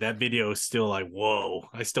you did. That video is still like, whoa.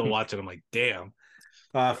 I still watch it. I'm like, damn.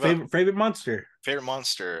 Favorite monster.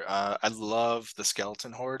 I love the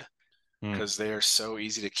Skeleton Horde because they are so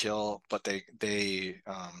easy to kill, but they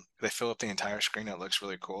fill up the entire screen. It looks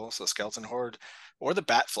really cool. So Skeleton Horde or the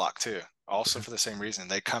Bat Flock too. Also for the same reason.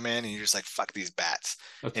 They come in and you're just like, fuck these bats.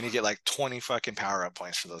 And you get like 20 fucking power up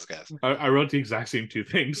points for those guys. I wrote the exact same 2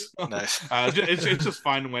 things. Nice. It's just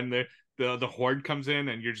fun when the horde comes in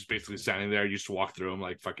and you're just basically standing there. You just walk through them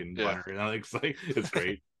like fucking butter. You know? It's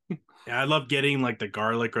great. Yeah, I love getting like the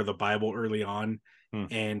Garlic or the Bible early on.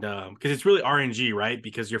 And because it's really RNG, right?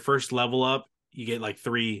 Because your first level up, you get like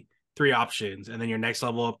three options, and then your next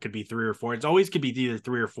level up could be 3 or 4. It's always could be either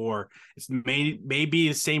 3 or 4. It's may be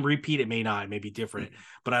the same repeat, it may not, it may be different.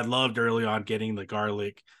 But I loved early on getting the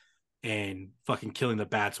Garlic and fucking killing the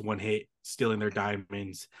bats one hit, stealing their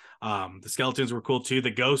diamonds. The skeletons were cool too. The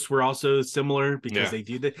ghosts were also similar because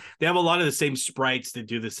they have a lot of the same sprites that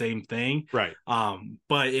do the same thing. Right.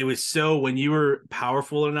 But it was so when you were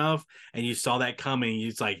powerful enough and you saw that coming,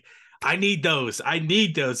 it's like, I need those.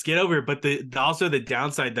 Get over it. But also the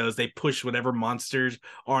downside though is they push whatever monsters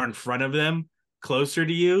are in front of them closer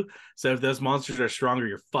to you. So if those monsters are stronger,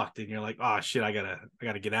 you're fucked, and you're like, oh shit, I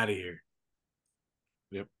gotta get out of here.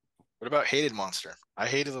 Yep. What about hated monster? I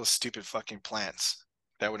hated those stupid fucking plants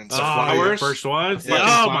that would encircle flowers. First ones. Yeah.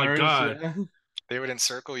 Oh my god. Yeah. They would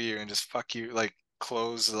encircle you and just fuck you, like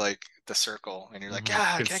close like the circle, and you're like,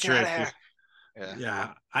 can't get out of here.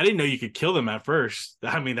 Yeah, I didn't know you could kill them at first.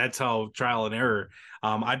 I mean, that's how trial and error.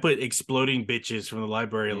 I put exploding bitches from the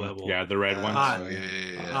library level. Yeah, the red ones.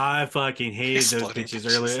 I fucking hated those bitches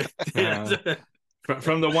earlier.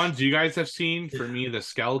 From the ones you guys have seen, for me, the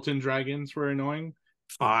skeleton dragons were annoying.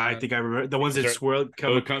 I think I remember the ones that swirl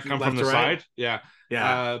come from the side. Yeah.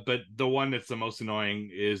 But the one that's the most annoying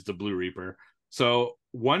is the Blue Reaper. So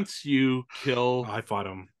once you kill, I fought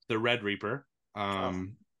him. The Red Reaper.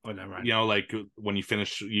 Never mind. You know, like when you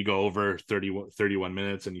finish, you go over 31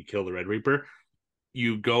 minutes and you kill the Red Reaper.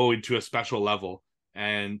 you go into a special level,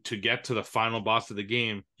 and to get to the final boss of the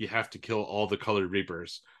game, you have to kill all the colored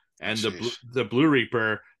Reapers. And the Blue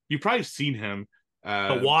Reaper, you've probably seen him.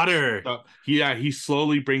 The water. He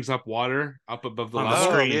slowly brings up water up above the on level.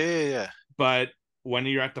 The screen. Yeah. But when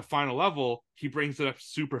you're at the final level, he brings it up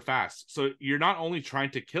super fast. So you're not only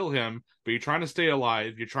trying to kill him, but you're trying to stay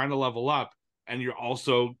alive, you're trying to level up, and you're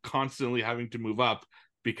also constantly having to move up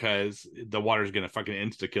because the water's gonna fucking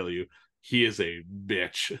insta-kill you. He is a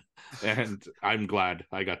bitch, and I'm glad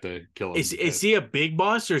I got to kill him. Is he a big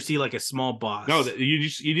boss, or is he like a small boss? No, you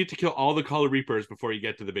need to kill all the Color Reapers before you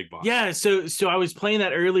get to the big boss. Yeah, so I was playing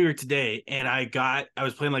that earlier today, and I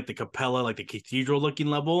was playing like the Capella, like the cathedral looking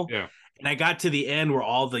level. Yeah. And I got to the end where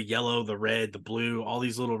all the yellow, the red, the blue, all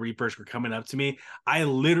these little Reapers were coming up to me. I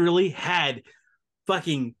literally had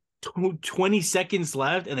fucking 20 seconds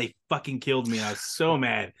left, and they fucking killed me. I was so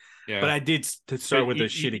mad. Yeah. But I did to start with a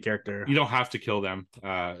shitty character. You don't have to kill them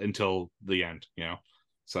until the end, you know?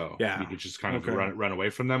 So yeah, you can just kind of run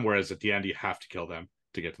away from them, whereas at the end, you have to kill them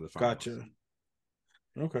to get to the final. Gotcha.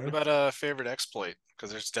 Boss. Okay. What about a favorite exploit?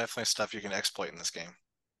 Because there's definitely stuff you can exploit in this game.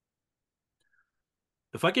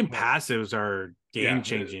 The fucking passives are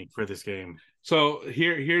game-changing for this game. So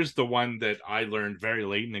here's the one that I learned very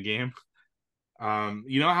late in the game.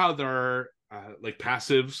 You know how there are like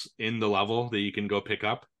passives in the level that you can go pick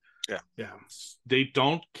up? Yeah. They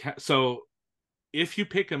don't. So if you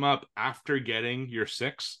pick them up after getting your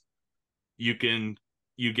 6, you can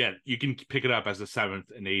pick it up as a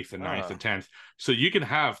 7th and 8th and 9th and 10th. So you can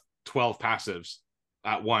have 12 passives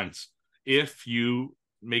at once if you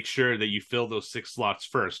make sure that you fill those 6 slots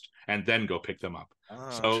first and then go pick them up.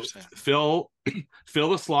 So fill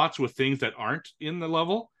the slots with things that aren't in the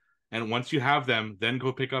level, and once you have them, then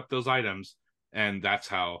go pick up those items, and that's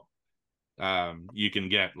how you can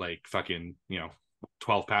get like fucking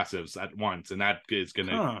 12 passives at once, and that is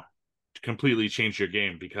gonna completely change your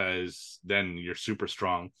game, because then you're super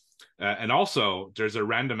strong. And also there's a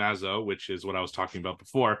randomazo, which is what I was talking about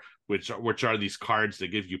before, which are these cards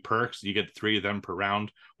that give you perks. You get 3 of them per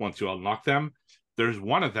round once you unlock them. There's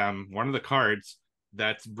one of the cards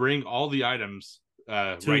that's bring all the items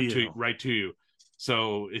right to you.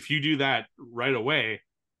 So if you do that right away,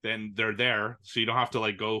 then they're there, so you don't have to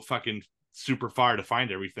like go fucking super far to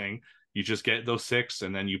find everything. You just get those 6,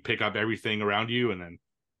 and then you pick up everything around you, and then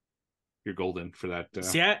you're golden for that.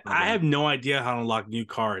 See, I have no idea how to unlock new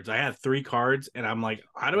cards. I have 3 cards, and I'm like,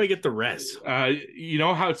 how do I get the rest? You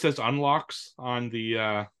know how it says unlocks on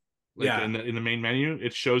the in the main menu?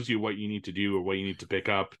 It shows you what you need to do or what you need to pick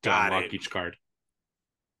up to unlock each card.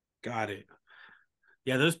 Got it.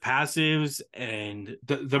 Yeah, those passives and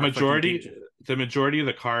the majority of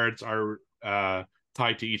the cards are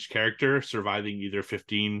tied to each character surviving either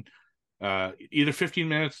 15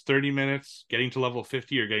 minutes, 30 minutes, getting to level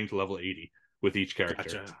 50 or getting to level 80 with each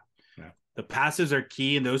character. Gotcha. Yeah. The passives are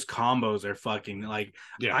key, and those combos are fucking like,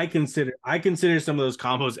 I consider some of those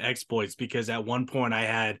combos exploits, because at one point I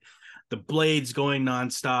had the blades going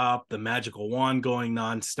nonstop, the magical wand going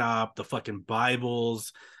nonstop, the fucking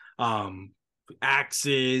Bibles,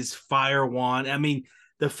 axes, fire wand. I mean,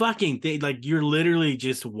 the fucking thing, like, you're literally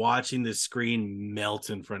just watching the screen melt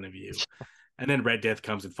in front of you. And then Red Death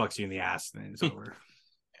comes and fucks you in the ass, and then it's over.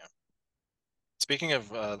 Yeah. Speaking of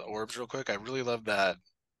the orbs real quick, I really love that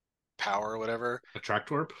power or whatever.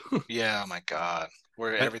 Attract orb? Yeah, oh my god.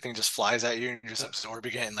 Where everything just flies at you and you're just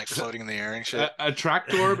absorbing it and like floating in the air and shit.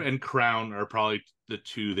 Attract orb and crown are probably the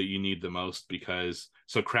 2 that you need the most, because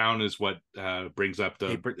crown is what brings up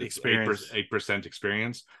the 8%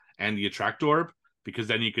 experience, and the attract orb, because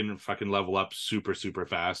then you can fucking level up super, super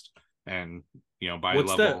fast, and by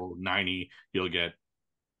level 90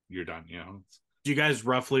 you're done. Do you guys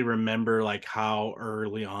roughly remember like how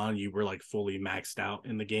early on you were like fully maxed out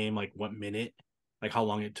in the game, like what minute, like how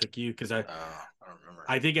long it took you? Because I don't remember.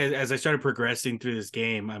 I think as I started progressing through this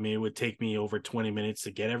game, I mean, it would take me over 20 minutes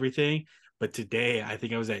to get everything, but today I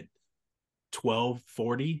think I was at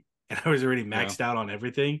 12:40 and I was already maxed out on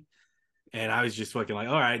everything, and I was just fucking like,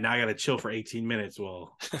 all right, now I gotta chill for 18 minutes.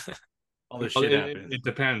 Well, all this shit happens. It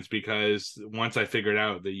depends, because once I figured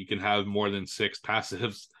out that you can have more than 6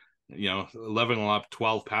 passives, leveling up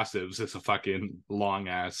 12 passives is a fucking long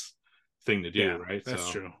ass thing to do, right? That's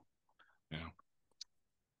true.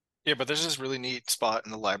 Yeah, but there's this really neat spot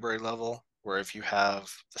in the library level where if you have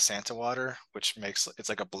the Santa water, which makes it's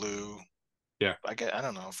like a blue, I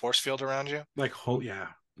don't know, force field around you, like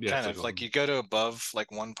kind of like you go to above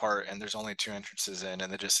like one part and there's only 2 entrances in,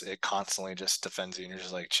 and it constantly just defends you and you're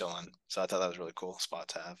just like chilling. So I thought that was a really cool spot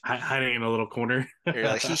to have. Hiding in a little corner. You're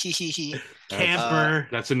like hee. Camper.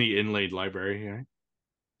 That's in the inlaid library, right?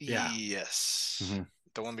 Yeah. Yes. Mm-hmm.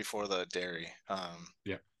 The one before the dairy.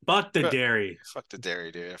 Yeah. Fuck the dairy. Fuck the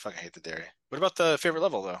dairy, dude. I fucking hate the dairy. What about the favorite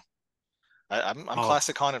level though? I'm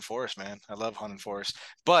classic Haunted Forest, man. I love Haunted Forest.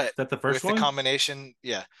 But is that the first one? The combination,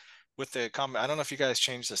 yeah. With the I don't know if you guys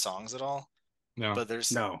changed the songs at all. No. But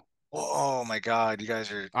there's no. Oh my god, you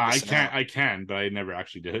guys are I can, but I never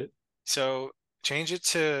actually did it. So change it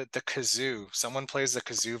to the kazoo. Someone plays the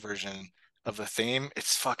kazoo version of the theme.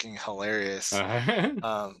 It's fucking hilarious.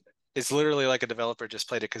 It's literally like a developer just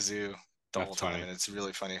played a kazoo the whole time, and it's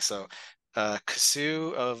really funny. So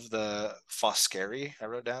kazoo of the Foscari, I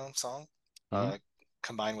wrote down song,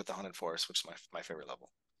 combined with the Haunted Forest, which is my favorite level.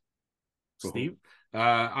 Steve?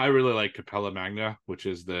 I really like Capella Magna, which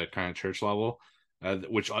is the kind of church level,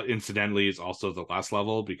 which incidentally is also the last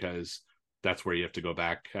level because that's where you have to go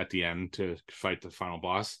back at the end to fight the final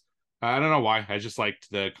boss. I don't know why. I just liked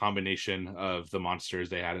the combination of the monsters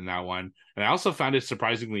they had in that one. And I also found it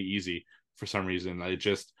surprisingly easy for some reason.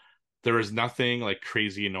 There was nothing like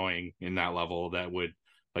crazy annoying in that level that would,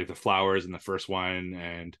 like the flowers in the first one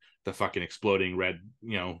and the fucking exploding red,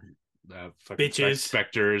 fucking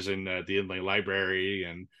specters in the inlay library,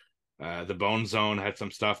 and the Bone Zone had some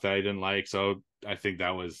stuff that I didn't like. So I think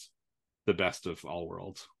that was the best of all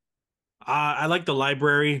worlds. I like the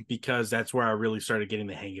library because that's where I really started getting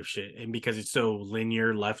the hang of shit, and because it's so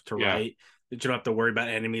linear left to right that you don't have to worry about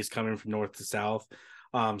enemies coming from north to south.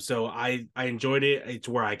 So I enjoyed it. It's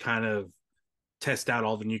where I kind of test out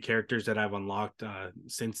all the new characters that I've unlocked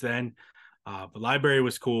since then. The library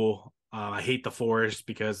was cool. I hate the forest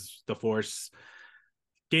because the forest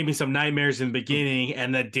gave me some nightmares in the beginning,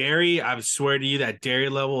 and the dairy, I swear to you, that dairy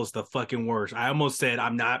level is the fucking worst. I almost said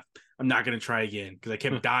I'm not going to try again because I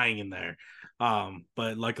kept dying in there.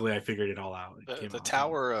 But luckily I figured it all out. The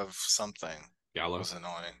tower of something was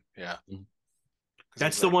annoying. Yeah.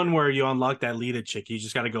 That's the one where you unlock that Lita chick. You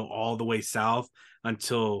just got to go all the way south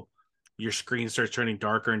until your screen starts turning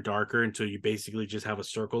darker and darker until you basically just have a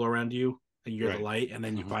circle around you and you're the light, and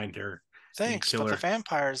then you find her. Thanks, but the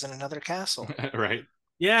vampire's in another castle. Right.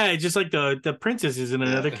 Yeah, it's just like the princess is in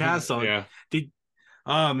another castle. Yeah.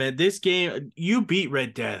 Oh man, this game, you beat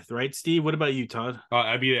Red Death, right, Steve? What about you, Todd?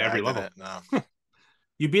 I beat it every level. No.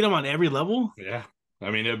 You beat him on every level? Yeah. I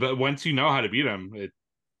mean, but once you know how to beat him, he's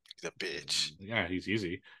a bitch. Yeah, he's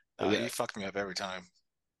easy. He fucked me up every time.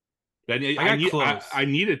 I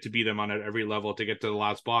needed to beat him on every level to get to the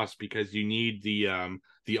last boss because you need the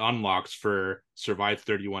unlocks for survive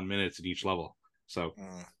 31 minutes in each level. So,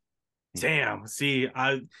 damn. See,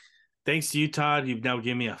 thanks to you, Todd, you've now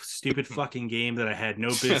given me a stupid fucking game that I had no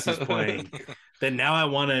business playing. That now I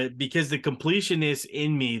want to, because the completionist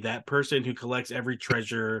in me, that person who collects every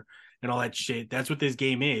treasure and all that shit, that's what this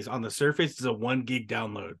game is. On the surface, it's a 1 gig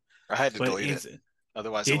download. I had to delete it.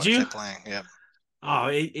 Otherwise, I would have kept playing. Yeah. Oh,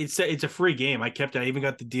 it's a free game. I kept it. I even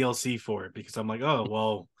got the DLC for it because I'm like, oh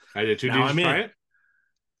well. I did too. Did you try it?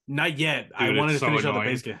 Not yet. Dude, I wanted to finish all the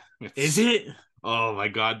base game. Is it? Oh my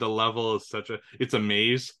god, the level is it's a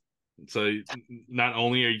maze. So not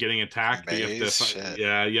only are you getting attacked, but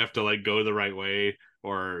you have to like go the right way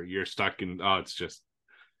or you're stuck in. Oh, it's just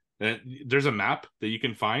there's a map that you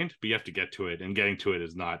can find, but you have to get to it, and getting to it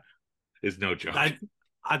is no joke.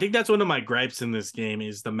 I think that's one of my gripes in this game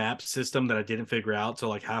is the map system that I didn't figure out till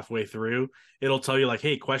like halfway through. It'll tell you like,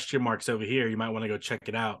 hey, question marks over here. You might want to go check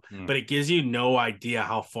it out. But it gives you no idea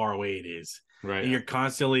how far away it is. Right. And you're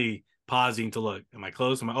constantly pausing to look. Am I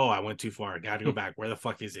close? I went too far. I got to go back. Where the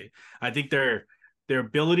fuck is it? I think their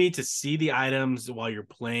ability to see the items while you're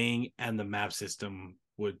playing and the map system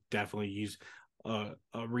would definitely use a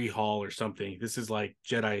rehaul or something. This is like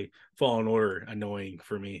Jedi Fallen Order annoying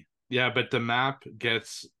for me. Yeah, but the map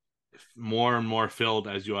gets more and more filled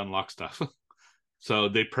as you unlock stuff. So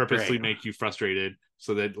they purposely make you frustrated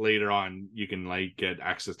so that later on you can like get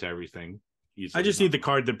access to everything easily. I just need the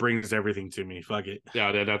card that brings everything to me. Fuck it.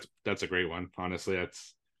 Yeah, that's a great one. Honestly,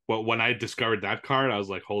 when I discovered that card, I was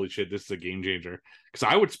like, holy shit, this is a game changer. Because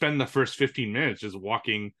I would spend the first 15 minutes just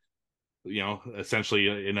walking,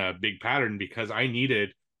 essentially in a big pattern because I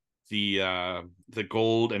needed the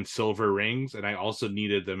gold and silver rings, and I also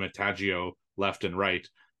needed the Metagio left and right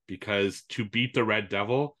because to beat the Red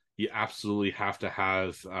Devil, you absolutely have to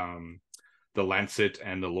have the Lancet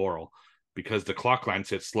and the Laurel, because the Clock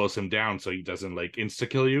Lancet slows him down so he doesn't like insta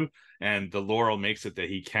kill you, and the Laurel makes it that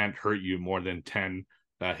he can't hurt you more than 10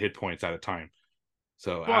 hit points at a time.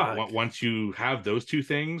 So once you have those two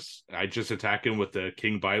things, I just attack him with the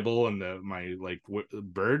King Bible and my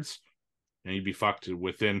birds, and you'd be fucked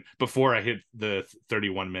before I hit the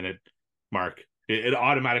 31 minute mark. It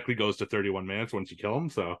automatically goes to 31 minutes once you kill him.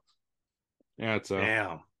 So yeah,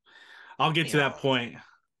 damn. I'll get to that point.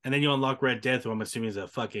 And then you unlock Red Death, who I'm assuming is a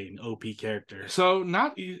fucking OP character. So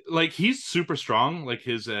not like he's super strong. Like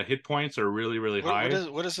his hit points are really, really high.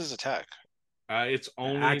 What is his attack? It's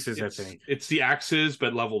only axes, I think. It's the axes,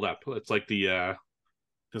 but leveled up. It's like the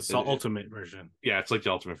ultimate version. Yeah, it's like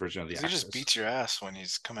the ultimate version of the axes. He just beats your ass when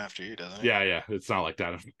he's come after you, doesn't he? Yeah. It's not like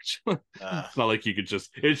that. It's not like you could just.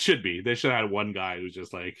 It should be. They should have had one guy who's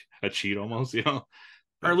just like a cheat almost, you know.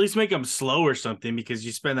 Or at least make him slow or something, because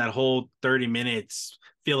you spend that whole 30 minutes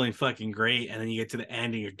feeling fucking great, and then you get to the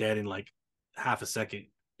end and you're dead in like half a second.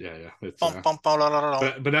 Yeah. It's, but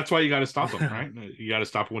that's why you got to stop him, right? You got to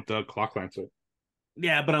stop him with the clock lancer.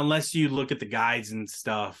 Yeah, but unless you look at the guides and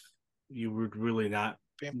stuff, you would really not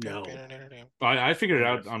know. I figured it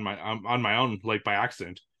out on my own, like by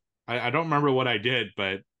accident. I don't remember what I did,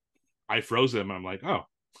 but I froze him. And I'm like, oh,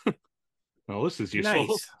 well, this is useful.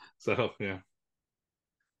 Nice. So yeah.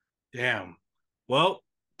 Damn. Well,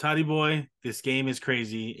 Toddy boy, this game is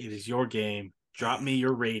crazy. It is your game. Drop me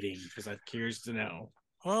your rating because I'm curious to know.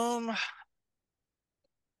 I'm at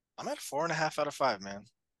 4.5 out of 5, man.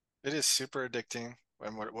 It is super addicting.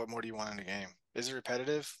 What more do you want in a game? Is it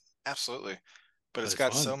repetitive? Absolutely. But it's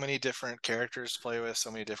got so many different characters to play with, so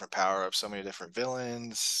many different power-ups, so many different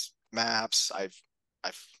villains, maps. I've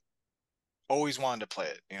always wanted to play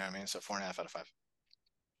it. You know what I mean? So 4.5 out of 5.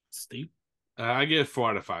 Steve? I give it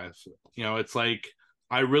 4 out of 5. You know, it's like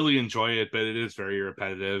I really enjoy it, but it is very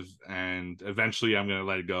repetitive, and eventually I'm gonna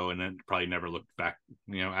let it go and then probably never look back,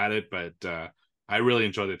 you know, at it. But I really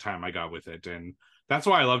enjoy the time I got with it, and that's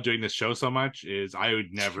why I love doing this show so much. Is I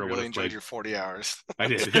would never really enjoyed your 40 hours. I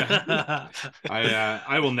did. Yeah.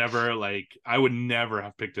 I will never I would never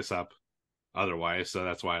have picked this up otherwise. So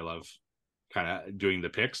that's why I love kind of doing the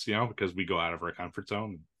picks, you know, because we go out of our comfort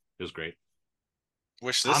zone. It was great.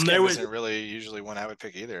 Wish this game isn't really usually one I would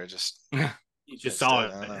pick either. I just you just saw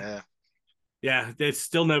it. Yeah, there's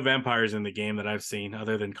still no vampires in the game that I've seen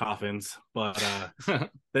other than coffins. But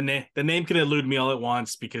the name can elude me all at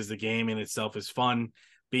once because the game in itself is fun,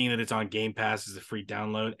 being that it's on Game Pass as a free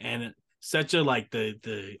download, and such a like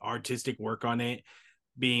the artistic work on it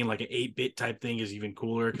being like an 8-bit type thing is even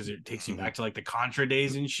cooler because it takes you back to like the Contra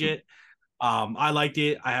days and shit. I liked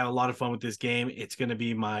it. I had a lot of fun with this game. It's going to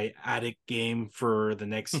be my addict game for the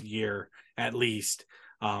next year at least.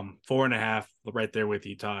 4.5 right there with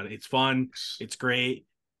you, Todd. It's fun. It's great.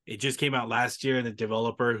 It just came out last year, and the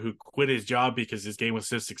developer who quit his job because this game was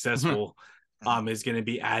so successful is going to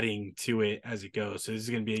be adding to it as it goes. So this is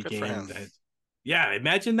going to be a game that, yeah,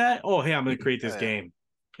 imagine that. Oh, hey, I'm going to create this game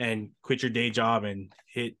and quit your day job and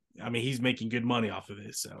hit. I mean, he's making good money off of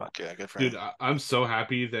this. So yeah, good for him. Dude, I'm so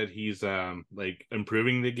happy that he's like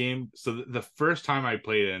improving the game. So the first time I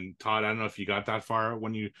played it, and Todd, I don't know if you got that far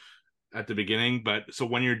when you at the beginning, but so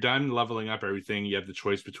when you're done leveling up everything, you have the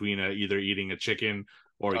choice between either eating a chicken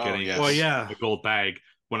or getting a gold bag.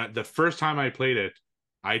 When the first time I played it,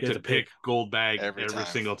 I had to pick gold bag every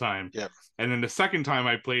single time. Yep. And then the second time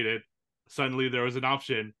I played it, suddenly there was an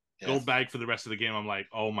option gold bag for the rest of the game. I'm like,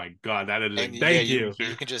 oh my god, that is thank you.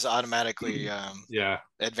 You can just automatically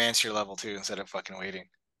advance your level too instead of fucking waiting.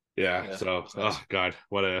 Yeah. So oh god,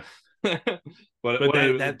 what a what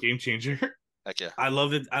a game changer. Heck yeah. I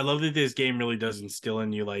love that this game really does instill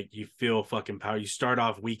in you like you feel fucking power. You start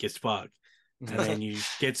off weak as fuck, and then you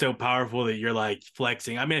get so powerful that you're like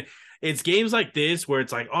flexing. I mean, it's games like this where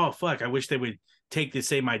it's like, oh fuck, I wish they would take the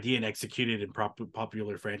same idea and execute it in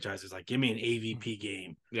popular franchises. Like, give me an AVP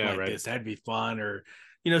game like this. That'd be fun. Or,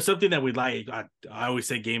 you know, something that we'd like. I always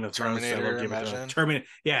say Game of Thrones. Terminator.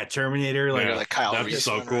 Like Kyle that'd be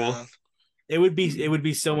so cool. Around. It would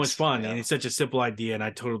be so much fun, and it's such a simple idea, and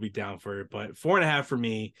I'd totally be down for it. But 4.5 for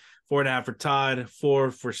me, 4.5 for Todd,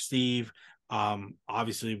 4 for Steve.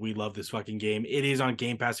 Obviously, we love this fucking game. It is on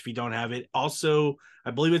Game Pass if you don't have it. Also,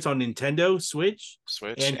 I believe it's on Nintendo Switch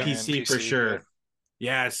and PC for sure.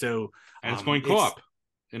 Yeah, so and it's going co-op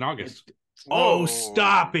in August. Oh,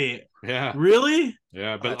 stop it! Yeah, really?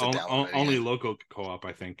 Yeah, but only local co-op,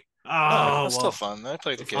 I think. Oh, that's still fun. I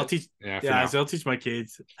play the kids. I'll teach. So I'll teach my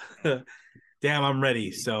kids. Damn, I'm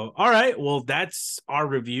ready. So, all right. Well, that's our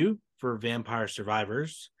review for Vampire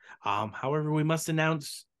Survivors. However, we must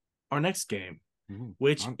announce our next game,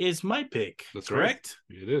 which is my pick. That's correct.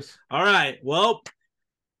 Right. It is. All right. Well,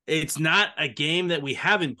 it's not a game that we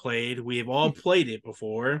haven't played. We have all played it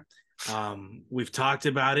before. We've talked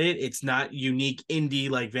about it. It's not unique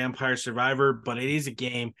indie like Vampire Survivor, but it is a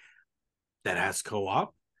game that has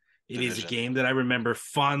co-op. It is a game that I remember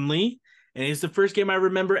fondly, and it's the first game I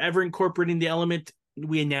remember ever incorporating the element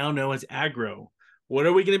we now know as aggro. What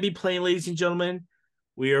are we going to be playing, ladies and gentlemen?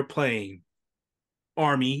 We are playing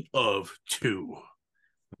Army of Two.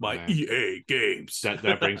 by EA Games.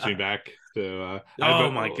 That brings me back to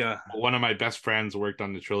my god, one of my best friends worked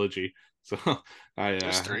on the trilogy. So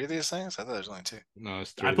there's 3 of these things. I thought there's only 2. No,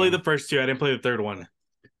 it's 3. I played the first 2. I didn't play the third one.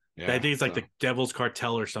 Yeah, I think it's like the Devil's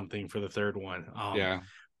Cartel or something for the third one. Yeah.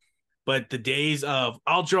 But the days of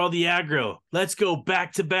I'll draw the aggro, let's go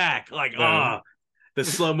back to back, like the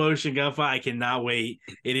slow motion gunfight. I cannot wait.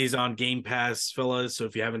 It is on Game Pass, fellas. So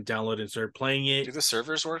if you haven't downloaded and started playing it, do the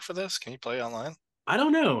servers work for this? Can you play online? I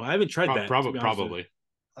don't know. I haven't tried that. Probably.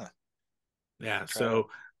 Huh. Yeah. So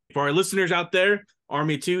for our listeners out there,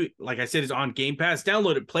 Army 2, like I said, is on Game Pass.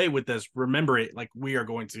 Download it, play it with us. Remember it like we are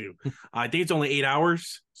going to. I think it's only 8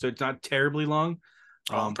 hours, so it's not terribly long.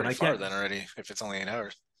 I'm pretty far then already if it's only 8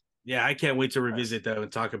 hours. Yeah, I can't wait to revisit though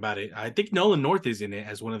and talk about it. I think Nolan North is in it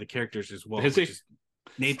as one of the characters as well. Is he?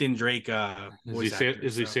 Nathan Drake.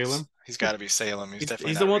 Is he Salem? He's got to be Salem. He's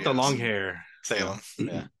definitely the one with the long hair. Salem.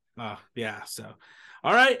 Yeah. Yeah. So,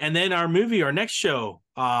 all right, and then our next show.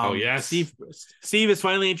 Yes, Steve is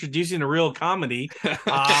finally introducing a real comedy,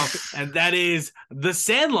 and that is The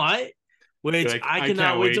Sandlot, which I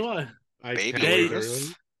cannot wait to watch. I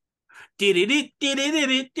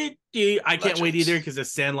can't wait either because The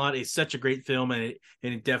Sandlot is such a great film, and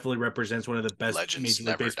it definitely represents one of the best Major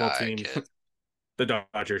League Baseball teams, the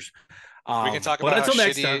Dodgers. We can talk about how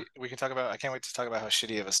shitty. We can talk about. I can't wait to talk about how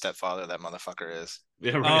shitty of a stepfather that motherfucker is.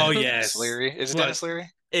 Yeah, right. Oh yes, Denis Leary. Is it Denis Leary?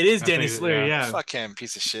 It is Denis Leary. Yeah. Fuck him,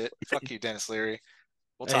 piece of shit. Fuck you, Denis Leary.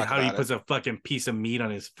 We'll talk about how he puts a fucking piece of meat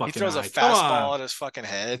on his fucking. He throws a fastball at his fucking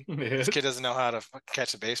head. This kid doesn't know how to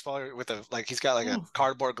catch a baseball with he's got like a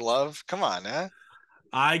cardboard glove. Come on, man.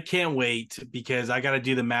 I can't wait because I got to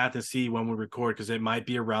do the math and see when we record because it might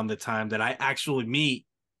be around the time that I actually meet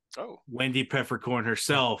Wendy Peppercorn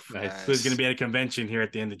herself, who's going to be at a convention here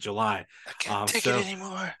at the end of July. I can't take it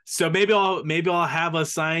anymore. So maybe I'll have a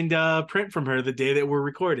signed print from her the day that we're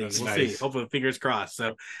recording. We'll see. Hopefully, fingers crossed.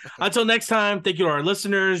 So until next time, thank you to our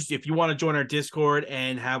listeners. If you want to join our Discord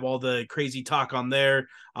and have all the crazy talk on there,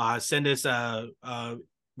 send us a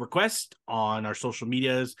request on our social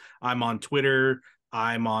medias. I'm on Twitter.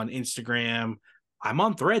 I'm on Instagram. I'm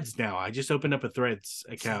on Threads now. I just opened up a Threads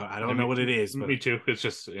account. I don't know what it is. But... Me too. It's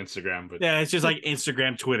just Instagram. But yeah, it's just like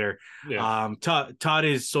Instagram, Twitter. Yeah. Todd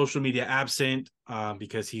is social media absent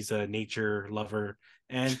because he's a nature lover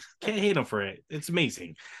and can't hate him for it. It's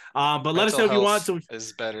amazing. But let us know if you want to.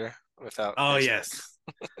 Is better without. Oh yes.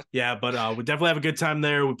 Yeah, but we definitely have a good time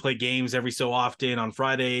there. We play games every so often on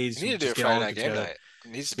Fridays. We need to do a Friday night game night.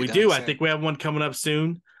 We do. Soon. I think we have one coming up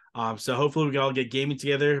soon. So hopefully we can all get gaming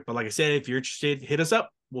together. But like I said, if you're interested, hit us up.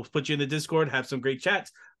 We'll put you in the Discord, have some great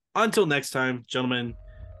chats. Until next time, gentlemen,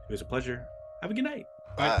 it was a pleasure. Have a good night.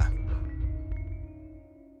 Bye.